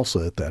into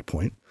salsa at that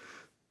point,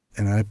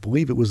 and I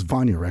believe it was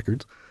Vanya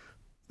Records,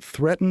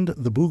 threatened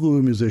the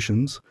Boogaloo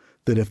musicians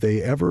that if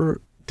they ever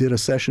did a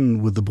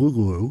session with the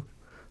Boogaloo,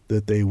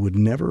 that they would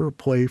never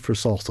play for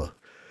salsa.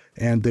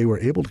 And they were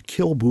able to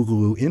kill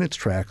Boogaloo in its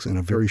tracks in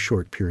a very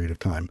short period of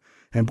time.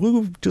 And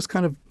Boogaloo just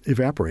kind of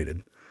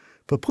evaporated.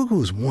 But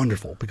Boogaloo is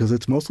wonderful because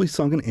it's mostly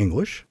sung in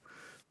English,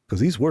 because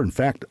these were, in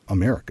fact,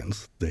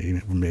 Americans.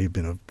 They may have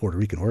been of Puerto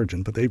Rican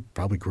origin, but they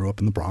probably grew up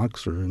in the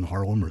Bronx or in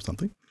Harlem or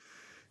something.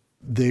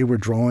 They were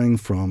drawing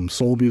from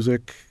soul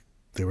music.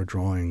 They were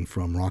drawing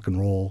from rock and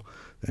roll.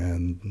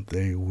 And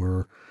they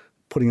were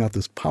putting out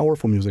this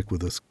powerful music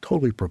with this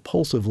totally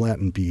propulsive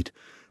Latin beat,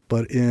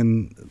 but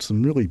in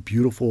some really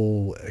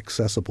beautiful,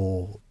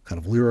 accessible, kind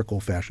of lyrical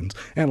fashions,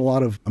 and a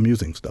lot of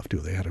amusing stuff, too.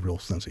 They had a real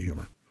sense of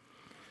humor.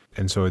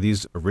 And so are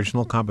these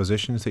original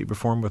compositions that you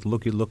perform with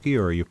Looky Looky,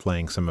 or are you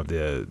playing some of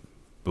the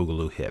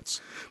Boogaloo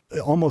hits?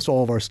 Almost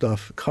all of our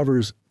stuff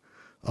covers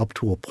up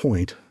to a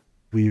point.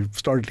 We've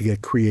started to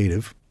get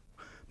creative.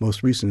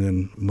 Most recent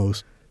and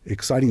most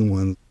exciting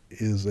one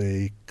is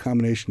a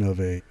combination of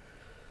a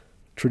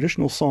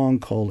traditional song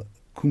called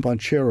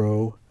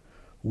Cumbanchero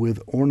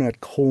with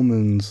Ornette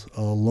Coleman's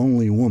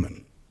Lonely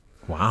Woman.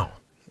 Wow.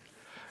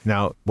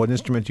 Now, what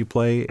instrument do you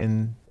play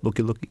in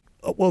Looky Looky?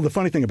 Well, the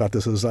funny thing about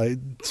this is I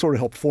sort of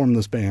helped form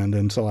this band,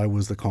 and so I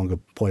was the conga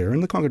player,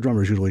 and the conga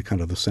drummer is usually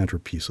kind of the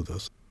centerpiece of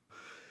this.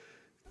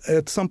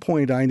 At some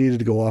point, I needed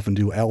to go off and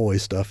do alloy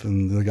stuff,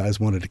 and the guys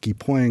wanted to keep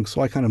playing,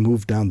 so I kind of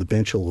moved down the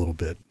bench a little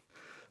bit.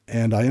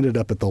 And I ended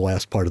up at the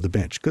last part of the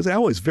bench, because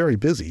alloy's very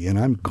busy, and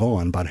I'm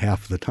gone about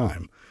half the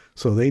time.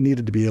 So they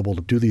needed to be able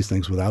to do these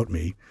things without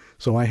me.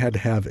 So I had to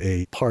have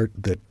a part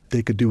that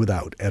they could do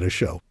without at a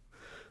show.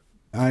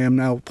 I am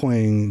now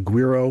playing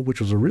Guiro, which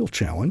was a real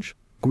challenge.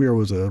 Guiro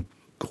was a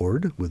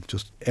chord with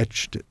just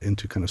etched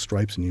into kind of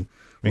stripes, and you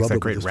makes rub that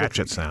it great with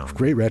ratchet sound.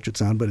 Great ratchet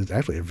sound, but it's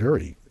actually a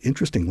very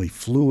interestingly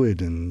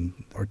fluid and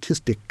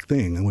artistic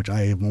thing in which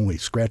I am only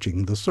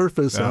scratching the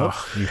surface of.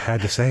 Oh, you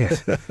had to say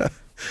it.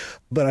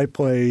 But I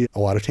play a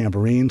lot of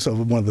tambourine. So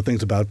one of the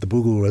things about the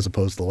Boogaloo as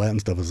opposed to the Latin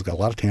stuff is it's got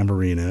a lot of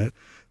tambourine in it.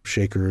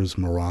 Shakers,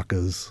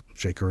 maracas,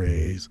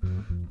 shakeres,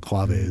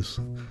 claves.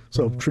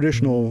 So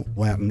traditional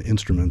Latin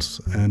instruments.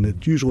 And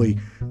it usually,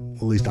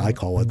 at least I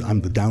call it,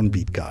 I'm the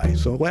downbeat guy.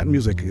 So Latin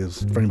music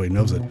is, if anybody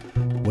knows it,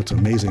 what's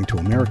amazing to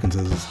Americans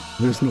is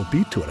there's no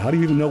beat to it. How do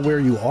you even know where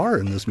you are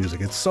in this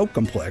music? It's so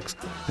complex.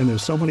 And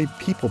there's so many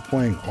people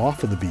playing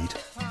off of the beat.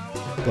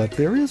 But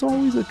there is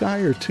always a guy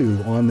or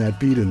two on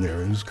that beat in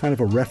there who's kind of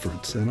a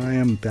reference. And I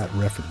am that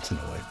reference in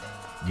a way.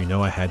 You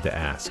know I had to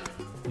ask.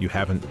 You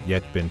haven't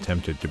yet been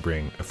tempted to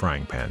bring a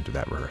frying pan to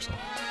that rehearsal.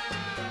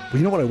 Well,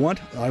 you know what I want?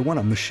 I want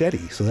a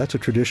machete. So that's a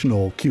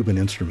traditional Cuban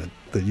instrument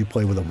that you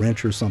play with a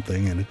wrench or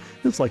something, and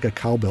it's like a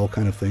cowbell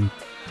kind of thing.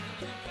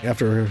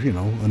 After,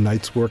 a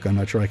night's work, I'm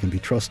not sure I can be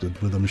trusted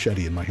with a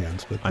machete in my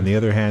hands. But on the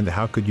other hand,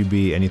 how could you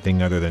be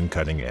anything other than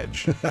cutting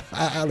edge?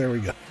 There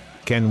we go.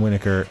 Ken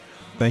Winokur,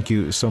 thank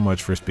you so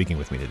much for speaking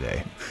with me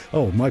today.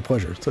 Oh, my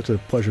pleasure. It's such a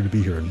pleasure to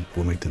be here in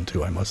Bloomington,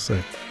 too, I must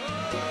say.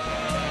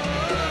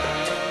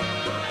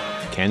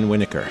 Ken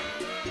Winokur,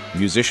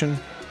 musician,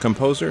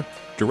 composer,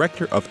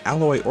 director of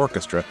Alloy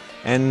Orchestra,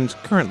 and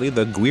currently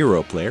the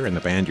Guiro player in the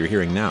band you're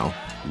hearing now,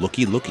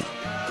 Looky Looky.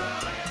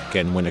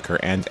 Ken Winokur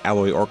and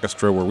Alloy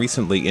Orchestra were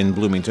recently in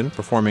Bloomington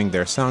performing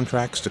their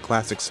soundtracks to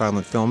classic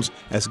silent films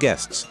as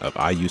guests of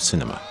IU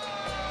Cinema.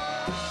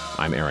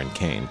 I'm Aaron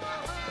Kane.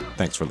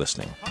 Thanks for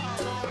listening.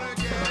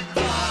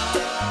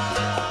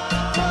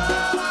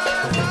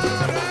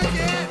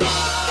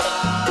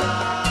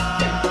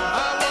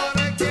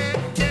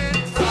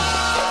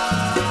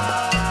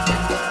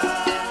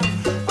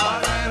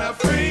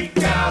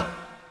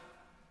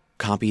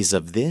 Copies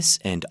of this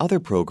and other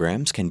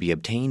programs can be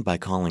obtained by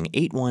calling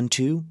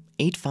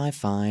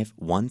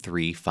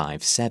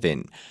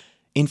 812-855-1357.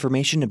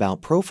 Information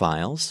about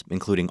Profiles,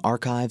 including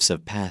archives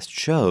of past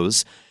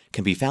shows,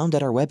 can be found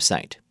at our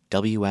website,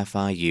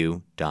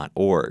 wfiu.org.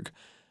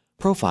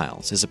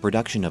 Profiles is a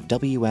production of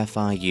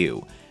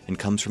WFIU and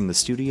comes from the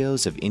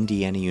studios of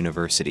Indiana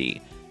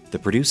University. The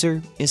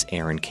producer is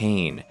Aaron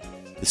Kane.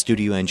 The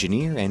studio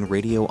engineer and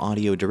radio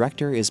audio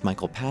director is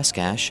Michael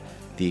Paskash.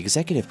 The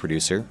executive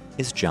producer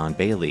is John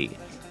Bailey.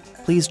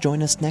 Please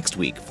join us next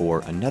week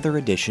for another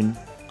edition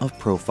of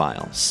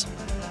Profiles.